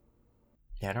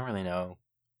 Yeah, I don't really know.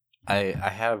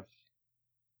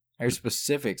 There's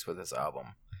specifics with this album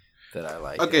that I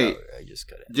like. Okay, I just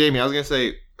couldn't. Jamie, I was gonna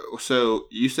say. So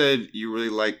you said you really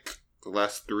like the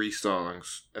last 3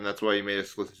 songs, and that's why you made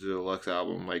us listen to the deluxe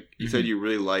album. Like you said, you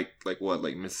really liked like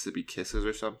Mississippi Kisses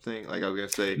or something. Like I was gonna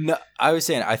say. No, I was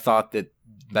saying I thought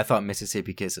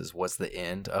Mississippi Kisses was the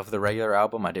end of the regular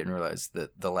album. I didn't realize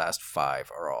that the last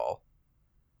 5 are all.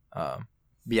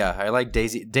 Yeah, I like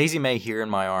Daisy May, Here in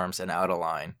My Arms, and Out of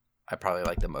Line. I probably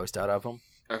like the most out of them.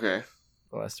 Okay.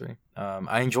 The last 3.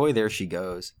 I enjoy There She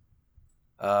Goes.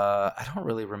 I don't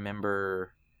really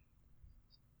remember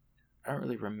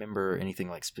anything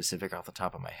like specific off the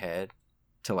top of my head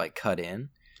to like cut in.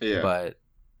 Yeah. But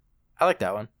I like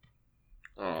that one.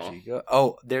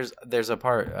 Oh, there's a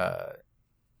part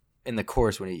in the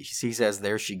chorus when he says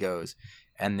 "There she goes,"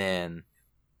 and then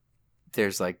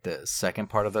there's like the second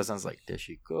part of those sounds like "There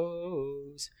she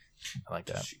goes." I like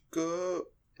that. There she go.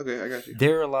 Okay, I got you.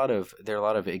 There are a lot of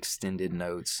extended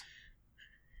notes.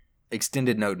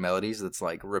 Extended note melodies that's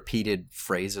like repeated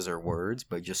phrases or words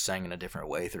but just sang in a different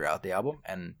way throughout the album,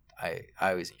 and I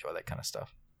always enjoy that kind of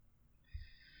stuff.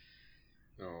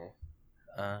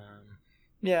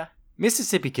 Yeah,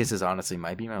 Mississippi Kisses honestly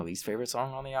might be my least favorite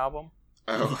song on the album.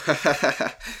 Oh.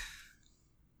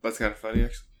 That's kind of funny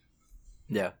actually.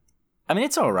 Yeah, I mean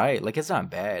it's all right, like it's not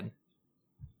bad,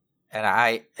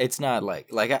 and it's not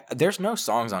there's no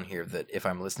songs on here that if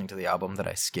I'm listening to the album that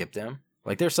I skip them.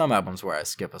 Like, there's some albums where I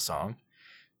skip a song,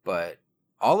 but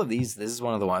all of these, this is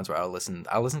one of the ones where I'll listen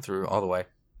through all the way,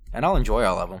 and I'll enjoy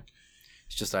all of them.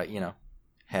 It's just I,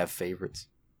 have favorites.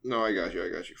 No, I got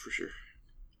you for sure.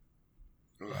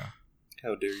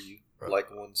 How dare you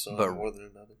like one song more than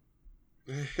another?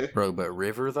 Bro, but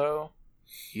River, though,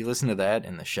 you listen to that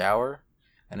in the shower,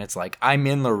 and it's like, I'm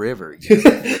in the river. Yeah.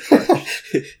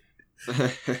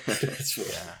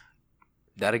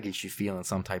 That'll get you feeling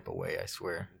some type of way, I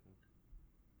swear.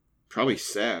 Probably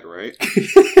sad, right?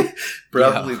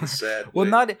 Probably the sad. Well,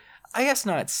 I guess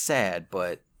not sad,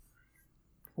 but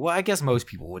I guess most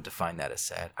people would define that as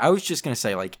sad. I was just gonna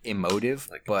say like emotive,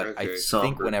 but okay. I Somber.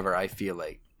 think whenever I feel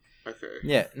like,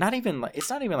 yeah, it's not even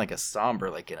like a somber,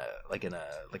 like in a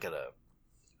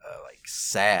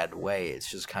sad way. It's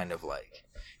just kind of like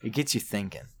it gets you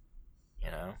thinking,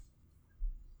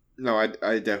 No, I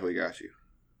definitely got you.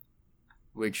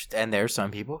 And there's some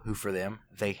people who, for them,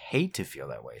 they hate to feel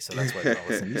that way, so that's why they don't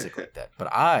listen to music like that. But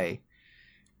I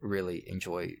really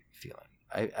enjoy feeling.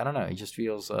 I don't know. It just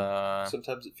feels.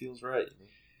 Sometimes it feels right.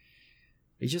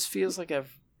 It just feels like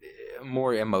I've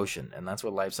more emotion, and that's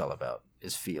what life's all about: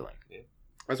 is feeling. Yeah.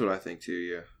 That's what I think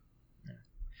too.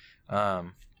 Yeah.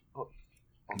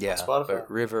 Yeah. Spotify,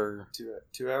 but River.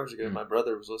 2 hours ago, my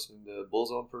brother was listening to Bulls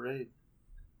on Parade.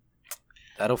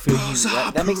 That'll feel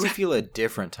that makes you feel a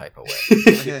different type of way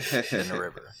than the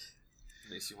River.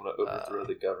 Makes you want to overthrow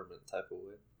the government type of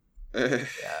way.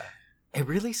 Yeah, it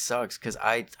really sucks because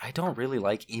I don't really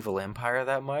like Evil Empire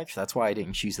that much. That's why I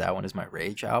didn't choose that one as my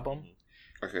Rage album.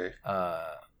 Okay.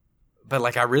 But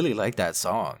like I really like that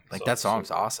song. Like that song's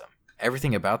awesome.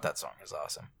 Everything about that song is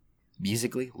awesome,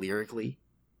 musically, lyrically.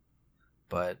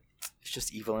 But it's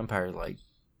just Evil Empire. Like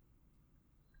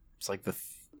it's like the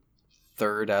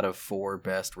 3rd out of 4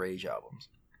 best Rage albums.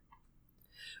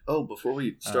 Oh, before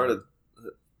we started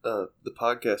the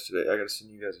podcast today, I got to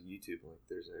send you guys a YouTube link.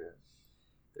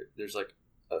 There's like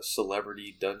a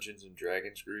celebrity Dungeons and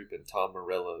Dragons group, and Tom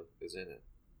Morello is in it,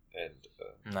 and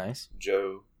nice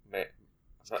Joe.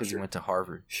 Because he went to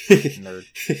Harvard. Nerd.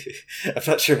 I'm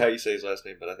not sure how you say his last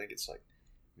name, but I think it's like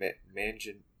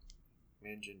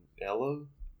Manganiello.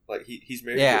 Like he's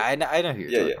married. Yeah, I know who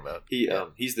you're talking about.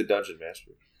 He's the dungeon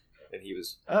master. And he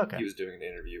was doing an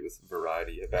interview with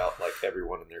Variety about like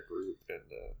everyone in their group and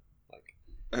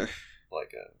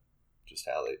just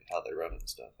how they run and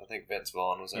stuff. I think Vince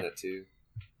Vaughn was in it too.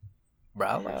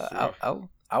 Bro,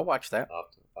 I'll watch that. I'll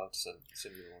have to send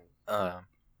you the link.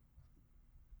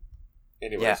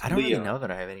 Anyways, yeah, I don't really know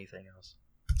that I have anything else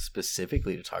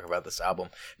specifically to talk about this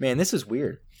album. Man, this is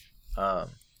weird. I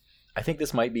think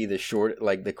this might be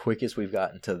the quickest we've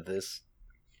gotten to this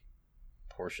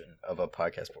portion of a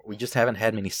podcast. We just haven't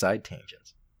had many side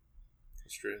tangents.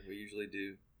 That's true. We usually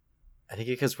do. I think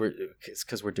it's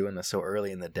because we're doing this so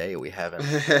early in the day. We haven't.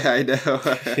 I know.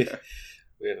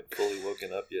 We haven't fully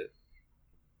woken up yet.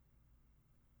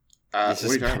 What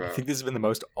are you talking about? I think this has been the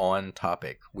most on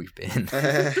topic we've been.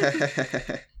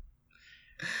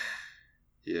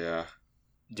 Yeah.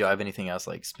 Do I have anything else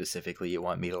like specifically you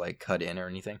want me to like cut in or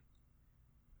anything?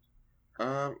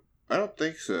 I don't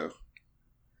think so.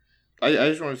 I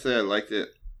just want to say I liked it.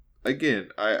 Again,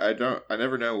 I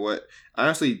never know what.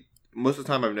 Honestly, most of the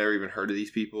time I've never even heard of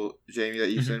these people, Jamie,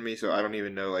 that you Mhm. send me, so I don't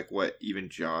even know like what even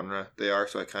genre they are.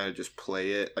 So I kind of just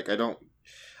play it. Like I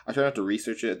try not to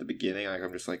research it at the beginning. Like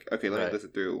I'm just like, okay, let Right. me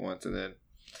listen through it once, and then.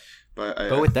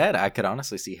 But with that, I could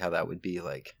honestly see how that would be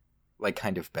like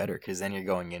kind of better, because then you're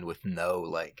going in with no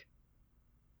like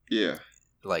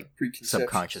Preconceptions.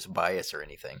 subconscious bias or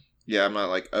anything. Yeah, I'm not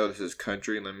like, oh, this is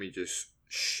country. Let me just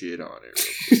shit on it.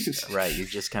 Real quick. Right, you're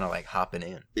just kind of like hopping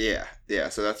in. Yeah.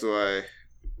 So that's why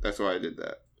I did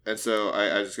that. And so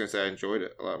I was just gonna say I enjoyed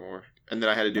it a lot more. And then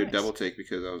I had to do a Nice. double take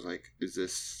because I was like, is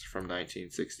this from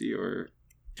 1960 or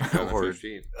Or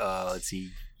 2015? let's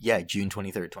see, yeah, June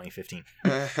 23rd, 2015.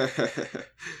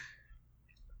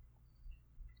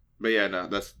 But yeah, no,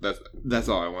 that's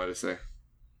all I wanted to say.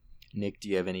 Nick, do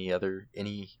you have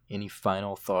any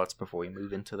final thoughts before we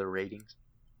move into the ratings?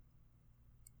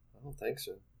 I don't think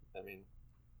so. I mean,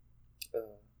 I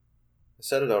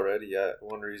said it already. Yeah,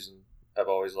 one reason I've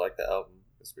always liked the album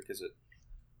is because it,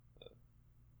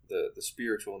 the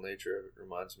spiritual nature of it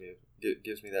reminds me of,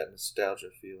 gives me that nostalgia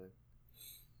feeling.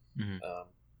 Mhm.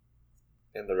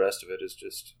 And the rest of it is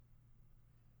just,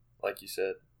 like you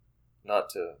said,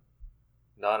 not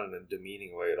in a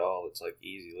demeaning way at all. It's like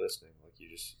easy listening. Like you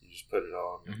just put it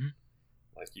on. Mhm.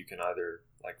 Like you can either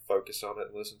like focus on it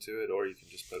and listen to it, or you can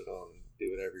just put it on and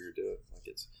do whatever you're doing. Like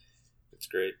it's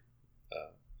great.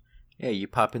 Yeah, you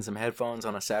pop in some headphones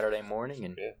on a Saturday morning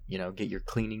and Yeah. get your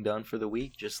cleaning done for the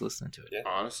week just listening to it. Yeah.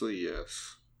 Honestly,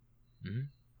 yes.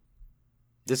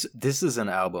 This is an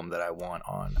album that I want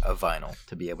on a vinyl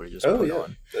to be able to just Oh, put yeah.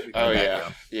 on. That'd be Oh great. yeah,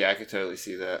 background. yeah, I could totally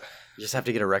see that. You just have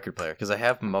to get a record player, because I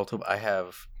have I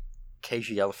have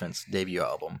Cagey Elephant's debut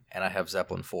album and I have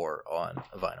Zeppelin 4 on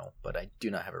vinyl, but I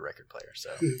do not have a record player.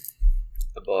 So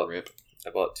Rip. I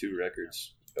bought 2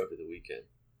 records over the weekend.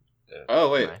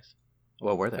 Oh wait, nice.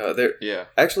 What were they? There yeah.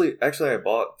 actually I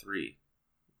bought 3,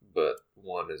 but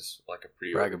one is like a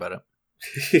pre-order. Brag about it.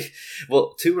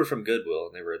 Well, 2 were from Goodwill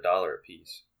and they were $1 a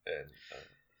piece. And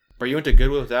But you went to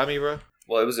Goodwill without me, bro?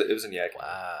 well, it was in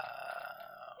Yakima.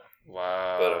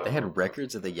 Wow. But, They had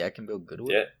records at the Yadkinville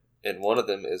Goodwill? Yeah, and one of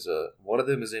them is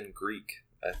in Greek,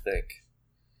 I think.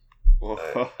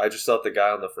 Whoa. I just thought the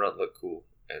guy on the front looked cool,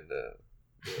 and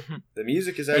the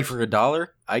music is Hey, actually for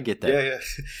 $1, I get that. yeah.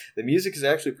 The music is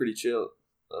actually pretty chill.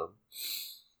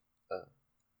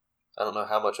 I don't know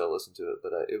how much I listened to it,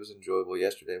 but it was enjoyable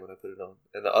yesterday when I put it on.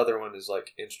 And the other one is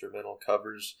like instrumental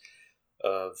covers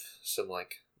of some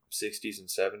like 60s and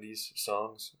 70s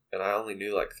songs, and I only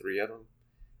knew like 3 of them,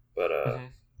 but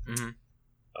Mhm.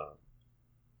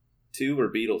 2 were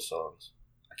Beatles songs.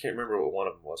 I can't remember what one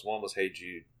of them was. One was Hey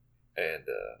Jude, and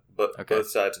but Okay. both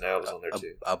sides now was on there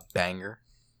too. A banger.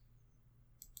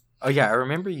 Oh yeah, I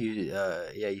remember you.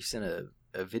 You sent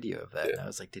a video of that, Yeah. and I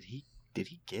was like, did he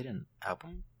get an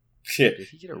album? Yeah. Did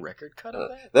he get a record cut of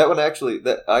that? That one actually,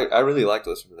 I really liked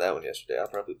listening to that one yesterday. I'll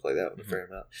probably play that one a fair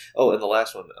amount. Oh, and the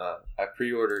last one, I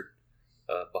pre-ordered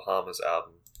Bahamas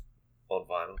album on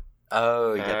vinyl.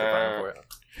 Oh, you got the vinyl for it.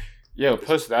 Yo,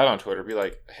 post that on Twitter. Be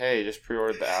like, hey, just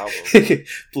pre-ordered the album.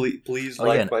 please Oh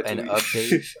like yeah, my an tweet.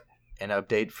 update. An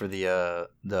update for the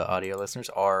audio listeners.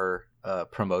 Our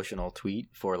promotional tweet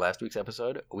for last week's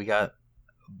episode. We got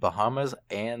Bahamas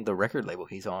and the record label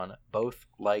he's on both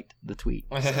liked the tweet.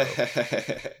 So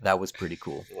that was pretty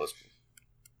cool. It was cool.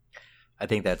 I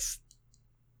think that's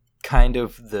kind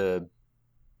of the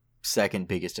second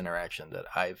biggest interaction that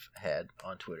I've had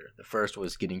on Twitter. The first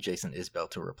was getting Jason Isbell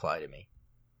to reply to me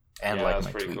and yeah, like that's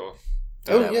my pretty tweet. cool.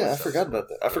 Oh that yeah, I was forgot about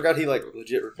that. I forgot he like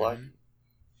legit replied. Mhm.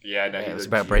 Yeah, no, Yeah, he it was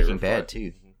legit about Breaking replied. Bad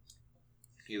too.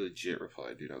 He legit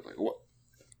replied, dude. I was like, what?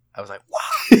 I was like, wow.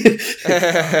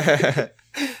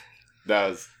 That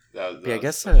was. Yeah, I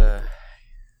guess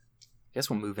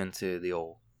we'll move into the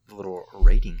little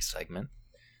rating segment.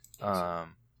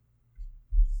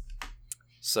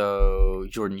 So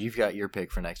Jordan, you've got your pick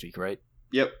for next week, right?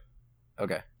 Yep.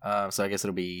 Okay. So I guess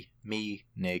it'll be me,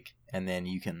 Nick, and then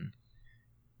you can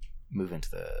move into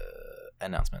the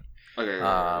announcement. Okay.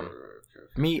 For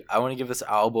me, I want to give this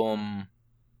album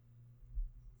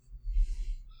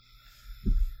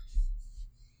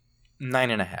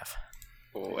 9.5.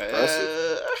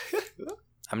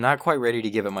 I'm not quite ready to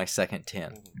give it my second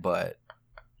 10, but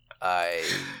I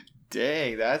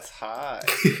Dang, that's high.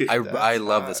 I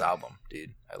love this album,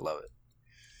 dude. I love it.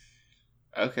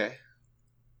 Okay.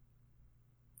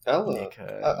 I'll Nick,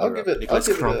 I'll give it.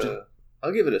 Nicholas Crompton.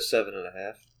 I'll give it a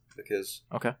 7.5 because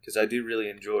Okay. I do really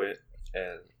enjoy it,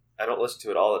 and I don't listen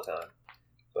to it all the time,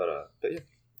 but yeah,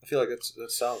 I feel like that's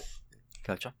solid.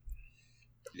 Gotcha.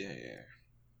 Yeah.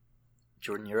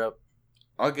 Jordan, you're up.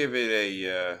 I'll give it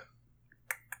a.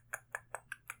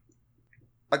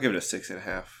 I'll give it a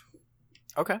 6.5.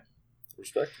 Okay.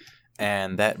 Respect.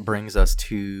 And that brings us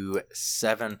to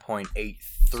 7.83,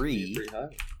 Pretty high.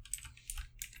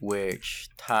 which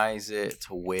ties it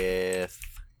with...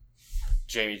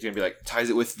 Jamie's gonna be like, ties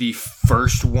it with the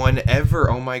first one ever.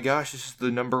 Oh my gosh, this is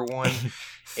the number one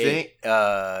thing.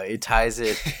 It ties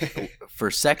it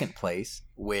for second place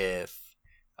with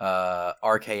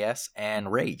RKS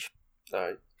and Rage All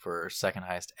right. for second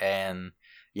highest. And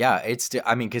yeah, it's still,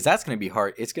 I mean, because that's going to be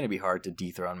hard. It's going to be hard to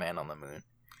dethrone Man on the Moon.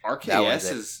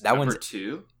 RKS is number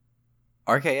 2?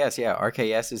 RKS, yeah.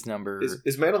 RKS is number...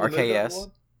 Is Man on the Moon RKS. number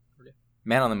 1?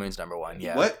 Man on the Moon's number 1,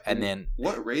 yeah. What? And then...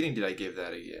 What rating did I give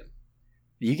that again?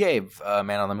 You gave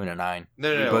Man on the Moon a 9.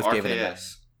 No, We both RKS. gave it a 9.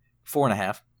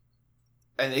 4.5.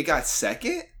 And it got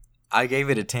second? I gave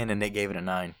it a 10 and Nick gave it a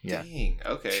 9. Yeah. Dang,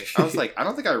 okay. I was like, I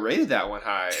don't think I rated that one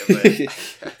high. But...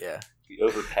 Yeah.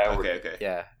 Overpowered. Okay.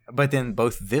 Yeah. But then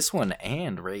both this one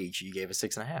and Rage, you gave a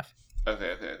 6.5.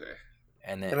 Okay.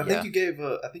 And then, And I think you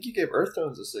gave Earth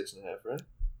Tones a 6.5, right?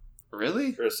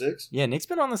 Really? Or a 6? Yeah, Nick's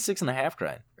been on the 6.5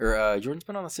 grind. Or Jordan's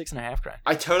been on the 6.5 grind.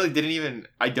 I totally don't even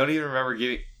remember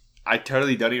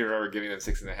giving them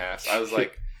 6.5. I was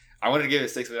like, I wanted to give it a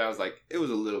 6, but I was like, it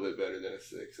was a little bit better than a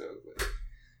 6. So I was like,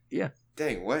 yeah.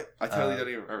 Dang, what? I totally don't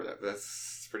even remember that. But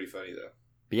that's pretty funny though.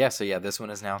 But yeah, so yeah, this one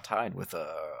is now tied with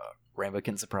Rainbow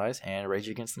Kitten Surprise and Rage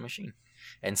Against the Machine.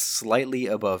 And slightly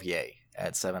above Yay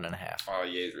at 7.5. Oh,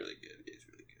 Ye's really good.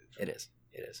 It is.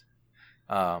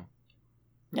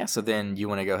 Yeah, so then you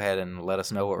want to go ahead and let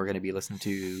us know what we're going to be listening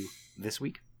to this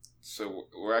week? So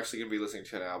we're actually going to be listening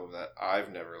to an album that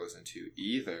I've never listened to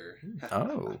either.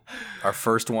 Oh. Our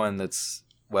first one that's,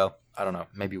 well, I don't know.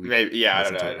 Maybe I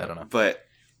don't know. But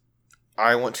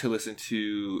I want to listen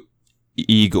to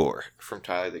Igor from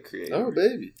Tyler, the Creator. Oh,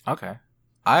 baby. Okay.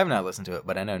 I have not listened to it,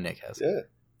 but I know Nick has. Yeah.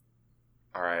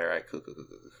 All right. Cool.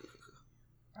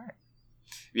 All right.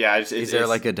 Yeah. Is there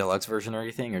like a deluxe version or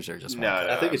anything, or is there just one? No,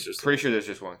 I think it's just... Pretty sure there's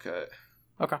just one cut.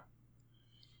 Okay.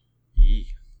 Yee.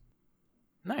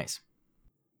 Nice.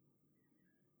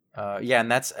 Yeah, and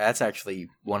that's actually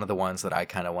one of the ones that I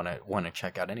kind of want to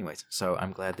check out anyways. So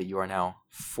I'm glad that you are now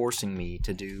forcing me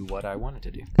to do what I wanted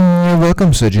to do. You're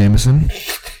welcome, Sir Jameson.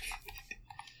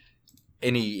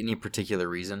 Any particular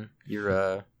reason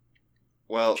you're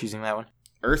well choosing that one?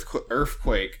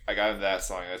 Earthquake. I got into that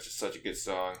song. That's just such a good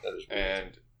song.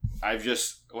 And I've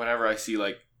just, whenever I see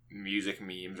like music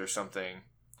memes or something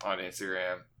on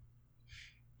Instagram,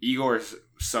 Igor's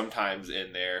sometimes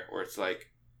in there where it's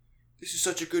like, this is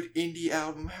such a good indie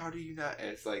album. How do you not? And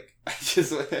it's like,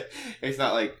 it's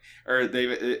not like, or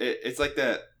it's like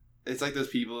that. It's like those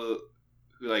people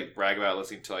who like brag about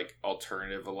listening to like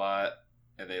alternative a lot,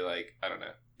 and they like, I don't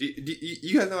know. Do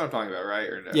you guys know what I'm talking about, right?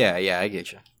 Or no? Yeah, I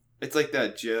get you. It's like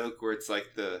that joke where it's like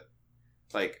oh,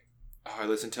 I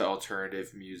listen to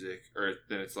alternative music, or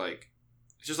then it's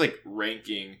just like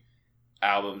ranking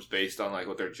albums based on like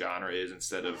what their genre is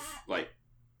instead of like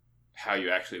how you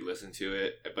actually listen to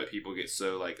it. But people get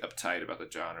so like uptight about the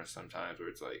genre sometimes where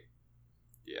it's like,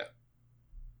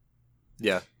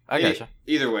 yeah, I gotcha.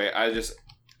 Either way,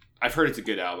 I've heard it's a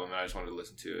good album and I just wanted to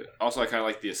listen to it. Also, I kind of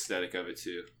like the aesthetic of it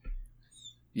too.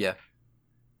 Yeah.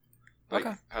 Like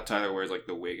how Tyler wears like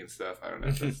the wig and stuff. I don't know.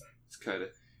 It's kind of.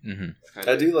 Mm-hmm.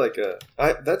 I do like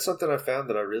that's something I found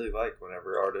that I really like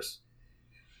whenever artists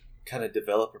kind of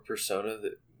develop a persona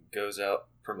that goes out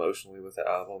promotionally with the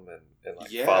album and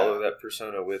like follow that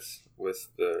persona with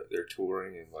their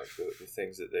touring and like the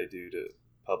things that they do to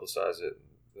publicize it and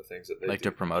the things that they like do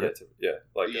to promote it.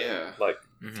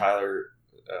 Mm-hmm.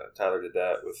 Tyler did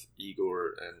that with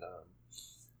Igor and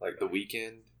like The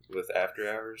Weeknd with After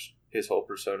Hours. His whole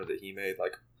persona that he made,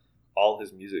 like all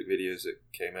his music videos that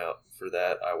came out for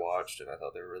that, I watched and I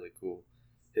thought they were really cool.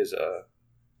 His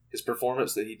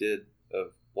performance that he did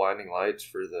of Blinding Lights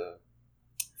for the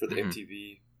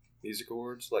MTV Music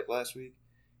Awards like last week,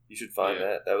 you should find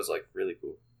that. That was like really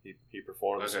cool. He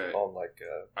performs on like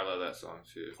I love that song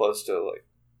too. Close to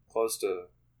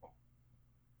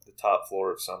the top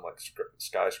floor of some like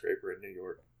skyscraper in New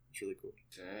York. It's really cool.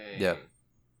 Dang. Yeah.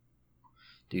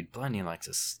 Dude, Blinding Lights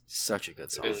is such a good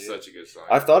song. It's such a good song.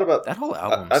 I've thought about that whole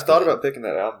album. I've thought about picking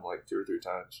that album like 2 or 3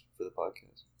 times for the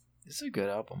podcast. It's a good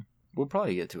album. We'll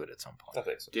probably get to it at some point. I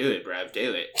think so. Do it, Brad.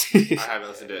 Do it. I haven't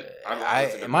listened to it.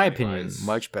 In my opinion,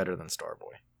 much better than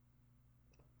Starboy.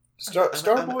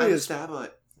 Starboy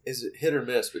is hit or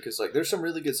miss because like there's some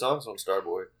really good songs on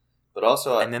Starboy, but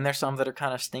also and then there's some that are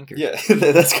kind of stinkers. Yeah,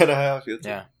 that's kind of how I feel too.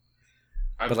 Yeah.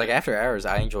 But like After Hours,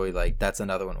 I enjoy like that's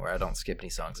another one where I don't skip any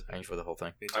songs. I enjoy the whole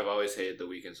thing. I've always hated The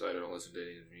Weeknd, so I don't listen to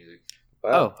any of his music.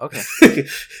 Wow. Oh, okay.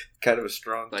 Kind of a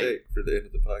strong take for the end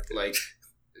of the podcast. Like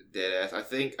Dead ass. I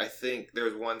think there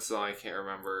was one song, I can't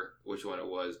remember which one it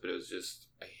was, but it was just,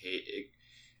 I hate it.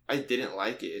 I didn't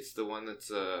like it. It's the one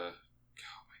that's oh my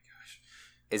gosh.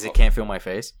 Is it Can't Feel My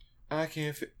Face? I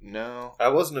can't no. I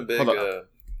wasn't a big Hold on.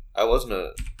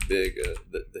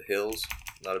 the Hills,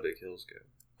 not a big Hills guy.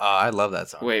 Oh, I love that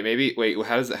song. Wait,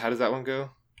 how does that one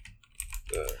go?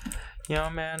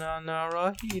 Young man on the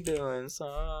road, he doing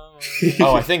song.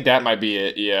 Oh, I think that might be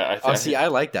it. Yeah. I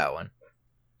like that one.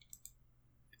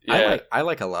 Yeah. I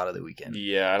like a lot of The Weeknd.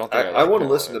 Yeah, I don't think I want to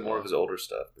listen to more of his older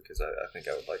stuff because I think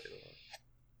I would like it a lot.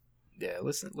 Yeah,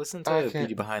 listen to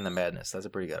Beauty Behind the Madness. That's a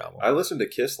pretty good album. I listened to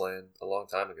Kissland a long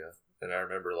time ago, and I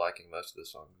remember liking most of the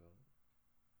songs.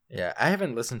 Yeah, I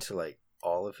haven't listened to like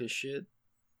all of his shit,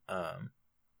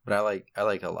 but I like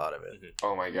a lot of it.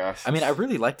 Oh my gosh! I mean, I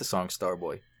really like the song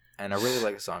Starboy, and I really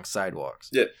like the song Sidewalks.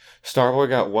 Yeah, Starboy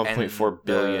got 1.4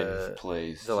 billion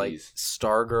plays. The like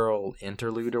Stargirl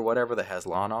interlude or whatever that has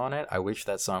Lana on it. I wish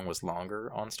that song was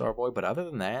longer on Starboy, but other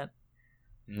than that,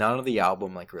 none of the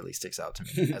album like really sticks out to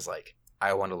me as like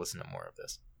I want to listen to more of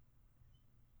this.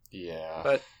 Yeah,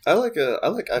 but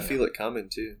I Feel It Coming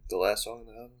too. The last song on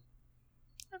the album.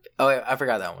 Oh, I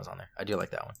forgot that one was on there. I do like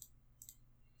that one.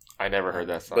 I never heard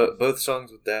that song. But both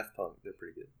songs with Daft Punk, they're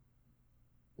pretty good.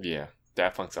 Yeah,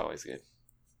 Daft Punk's always good.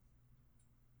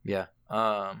 Yeah.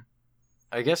 I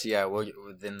guess well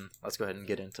then let's go ahead and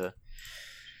get into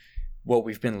what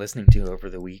we've been listening to over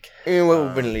the week. And what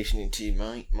we've been listening to,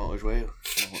 mate. Might as well.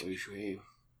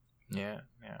 Yeah.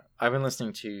 I've been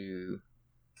listening to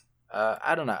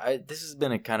I don't know. This has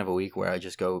been a kind of a week where I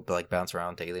just go like bounce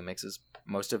around daily mixes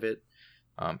most of it.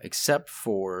 Except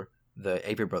for the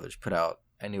Avery Brothers put out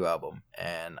a new album,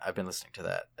 and I've been listening to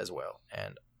that as well,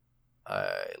 and I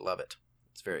love it.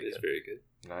 It's very good. Very good.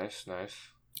 Nice.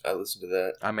 I listened to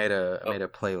that. I made a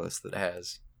playlist that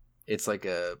has. It's like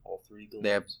all three. Gleams. They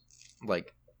have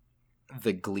like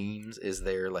the Gleams is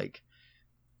their like.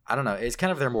 I don't know. It's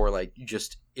kind of their more like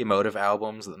just emotive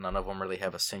albums that none of them really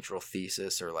have a central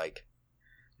thesis or like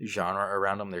genre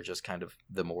around them. They're just kind of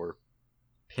the more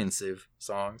pensive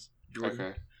songs.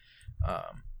 Okay.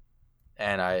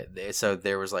 So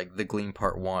there was like the Gleam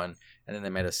Part 1, and then they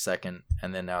made a second,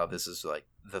 and then now this is like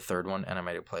the third one, and I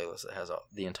made a playlist that has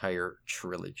the entire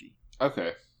trilogy.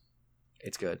 Okay.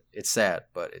 It's good. It's sad,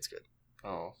 but it's good.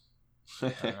 Oh.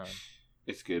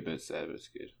 It's good, but it's sad, but it's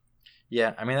good.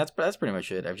 Yeah, I mean that's pretty much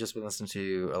it. I've just been listening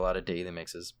to a lot of daily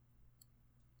mixes,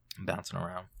 bouncing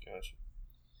around. Gotcha.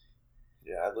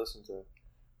 Yeah, I listened to that.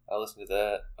 I listened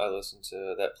to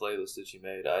that playlist that you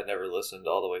made. I had never listened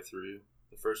all the way through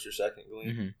the first or second Gleam.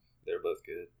 Mm-hmm. They're both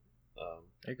good.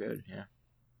 They're good, yeah.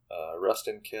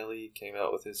 Rustin Kelly came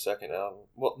out with his second album.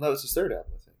 Well, no, it's his third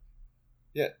album, I think.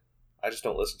 Yeah, I just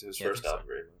don't listen to his first album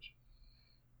very much.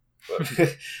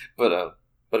 But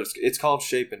it's called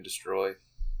Shape and Destroy.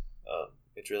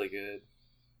 It's really good.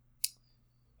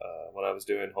 When I was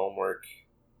doing homework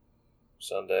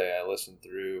Sunday, I listened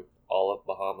through all of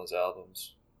Bahama's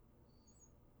albums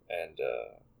and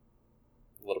a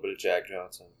little bit of Jack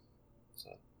Johnson. So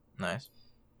nice.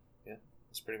 Yeah,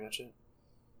 that's pretty much it.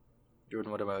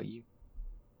 Jordan, what about you?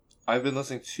 I've been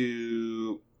listening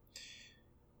to.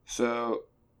 So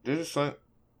there's a song.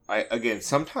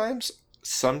 Sometimes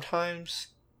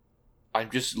I'm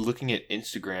just looking at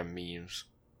Instagram memes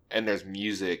and there's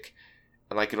music,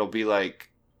 and like it'll be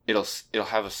like it'll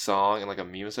have a song and like a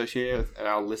meme associated with, and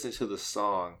I'll listen to the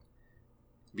song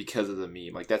because of the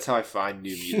meme. Like that's how I find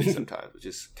new music sometimes, which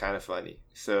is kind of funny.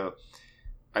 So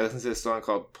I listened to this song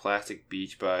called "Plastic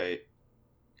Beach" by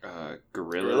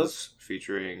Gorillaz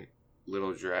featuring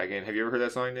Little Dragon. Have you ever heard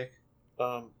that song, Nick?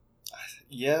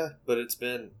 Yeah, but it's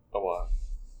been a while.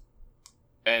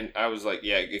 And I was like,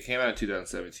 yeah, it came out in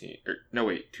 2017. Or, no,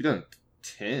 wait,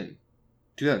 2010.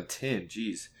 2010,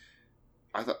 jeez.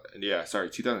 I thought,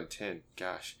 2010.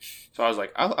 Gosh. So I was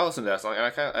like, I'll listen to that song, and I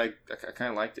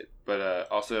kind of liked it. But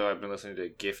also, I've been listening to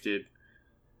 "Gifted,"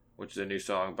 which is a new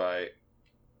song by.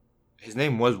 His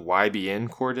name was YBN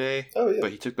Corday. Oh yeah.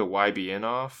 But he took the YBN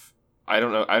off. I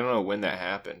don't know when that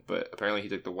happened, but apparently he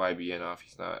took the YBN off.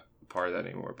 He's not part of that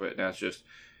anymore. But now it's just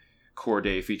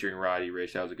Corday featuring Roddy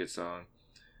Ricch. That was a good song.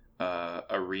 A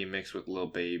remix with Lil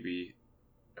Baby,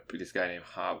 this guy named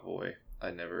Hot Boy. I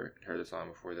never heard the song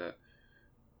before that.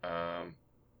 I'm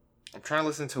trying to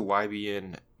listen to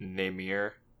YBN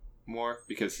Namir more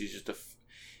because he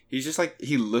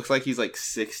looks like he's like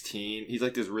 16. He's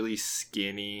like this really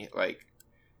skinny,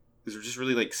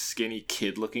 skinny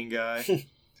kid looking guy,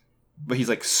 but he's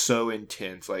like so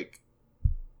intense. Like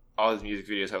all his music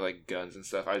videos have like guns and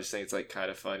stuff. I just think it's like kind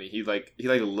of funny. He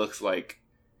looks like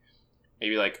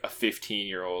maybe like a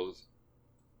 15-year-old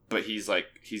but he's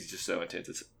just so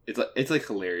intense. It's like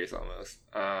hilarious almost.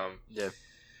 Yeah.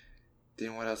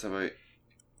 Then what else have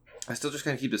I still just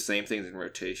kind of keep the same things in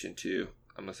rotation too.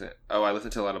 I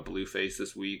listened to a lot of Blueface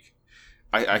this week.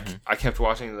 I kept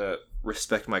watching the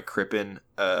Respect My Crippin'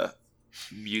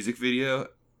 music video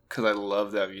because I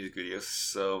love that music video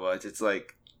so much. It's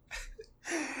like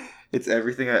it's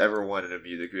everything I ever wanted in a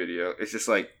music video. It's just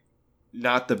like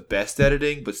not the best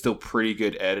editing, but still pretty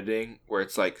good editing where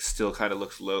it's like still kind of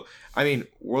looks low. I mean,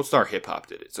 World Star Hip Hop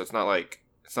did it, so it's not like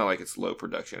it's low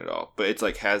production at all, but it's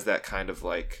like has that kind of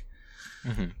like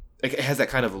it has that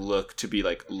kind of look to be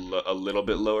like a little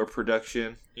bit lower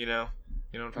production, you know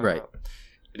what I'm talking about?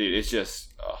 Dude, it's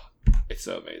just it's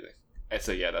so amazing. And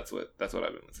so yeah, that's what I've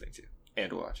been listening to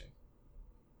and watching.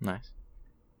 Nice.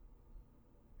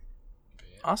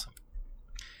 Yeah. Awesome.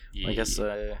 Yeah. Well, I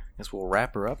guess we'll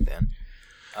wrap her up then.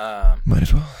 Might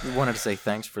as well. We wanted to say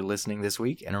thanks for listening this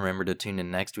week, and remember to tune in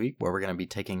next week where we're going to be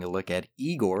taking a look at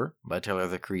Igor by Tyler,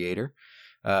 the Creator.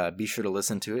 Be sure to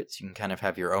listen to it so you can kind of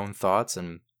have your own thoughts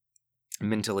and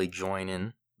mentally join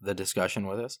in the discussion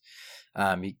with us.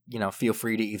 Feel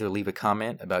free to either leave a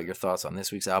comment about your thoughts on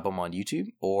this week's album on YouTube,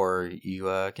 or you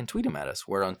can tweet them at us.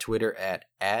 We're on Twitter at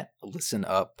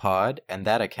ListenUpPod, and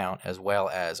that account, as well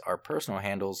as our personal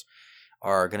handles,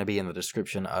 are going to be in the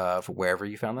description of wherever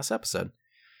you found this episode.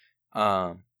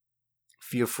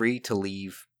 Feel free to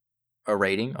leave a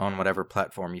rating on whatever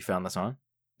platform you found this on.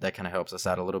 That kind of helps us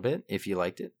out a little bit if you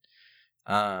liked it.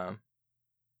 But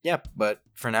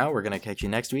for now, we're going to catch you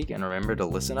next week, and remember to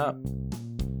listen up.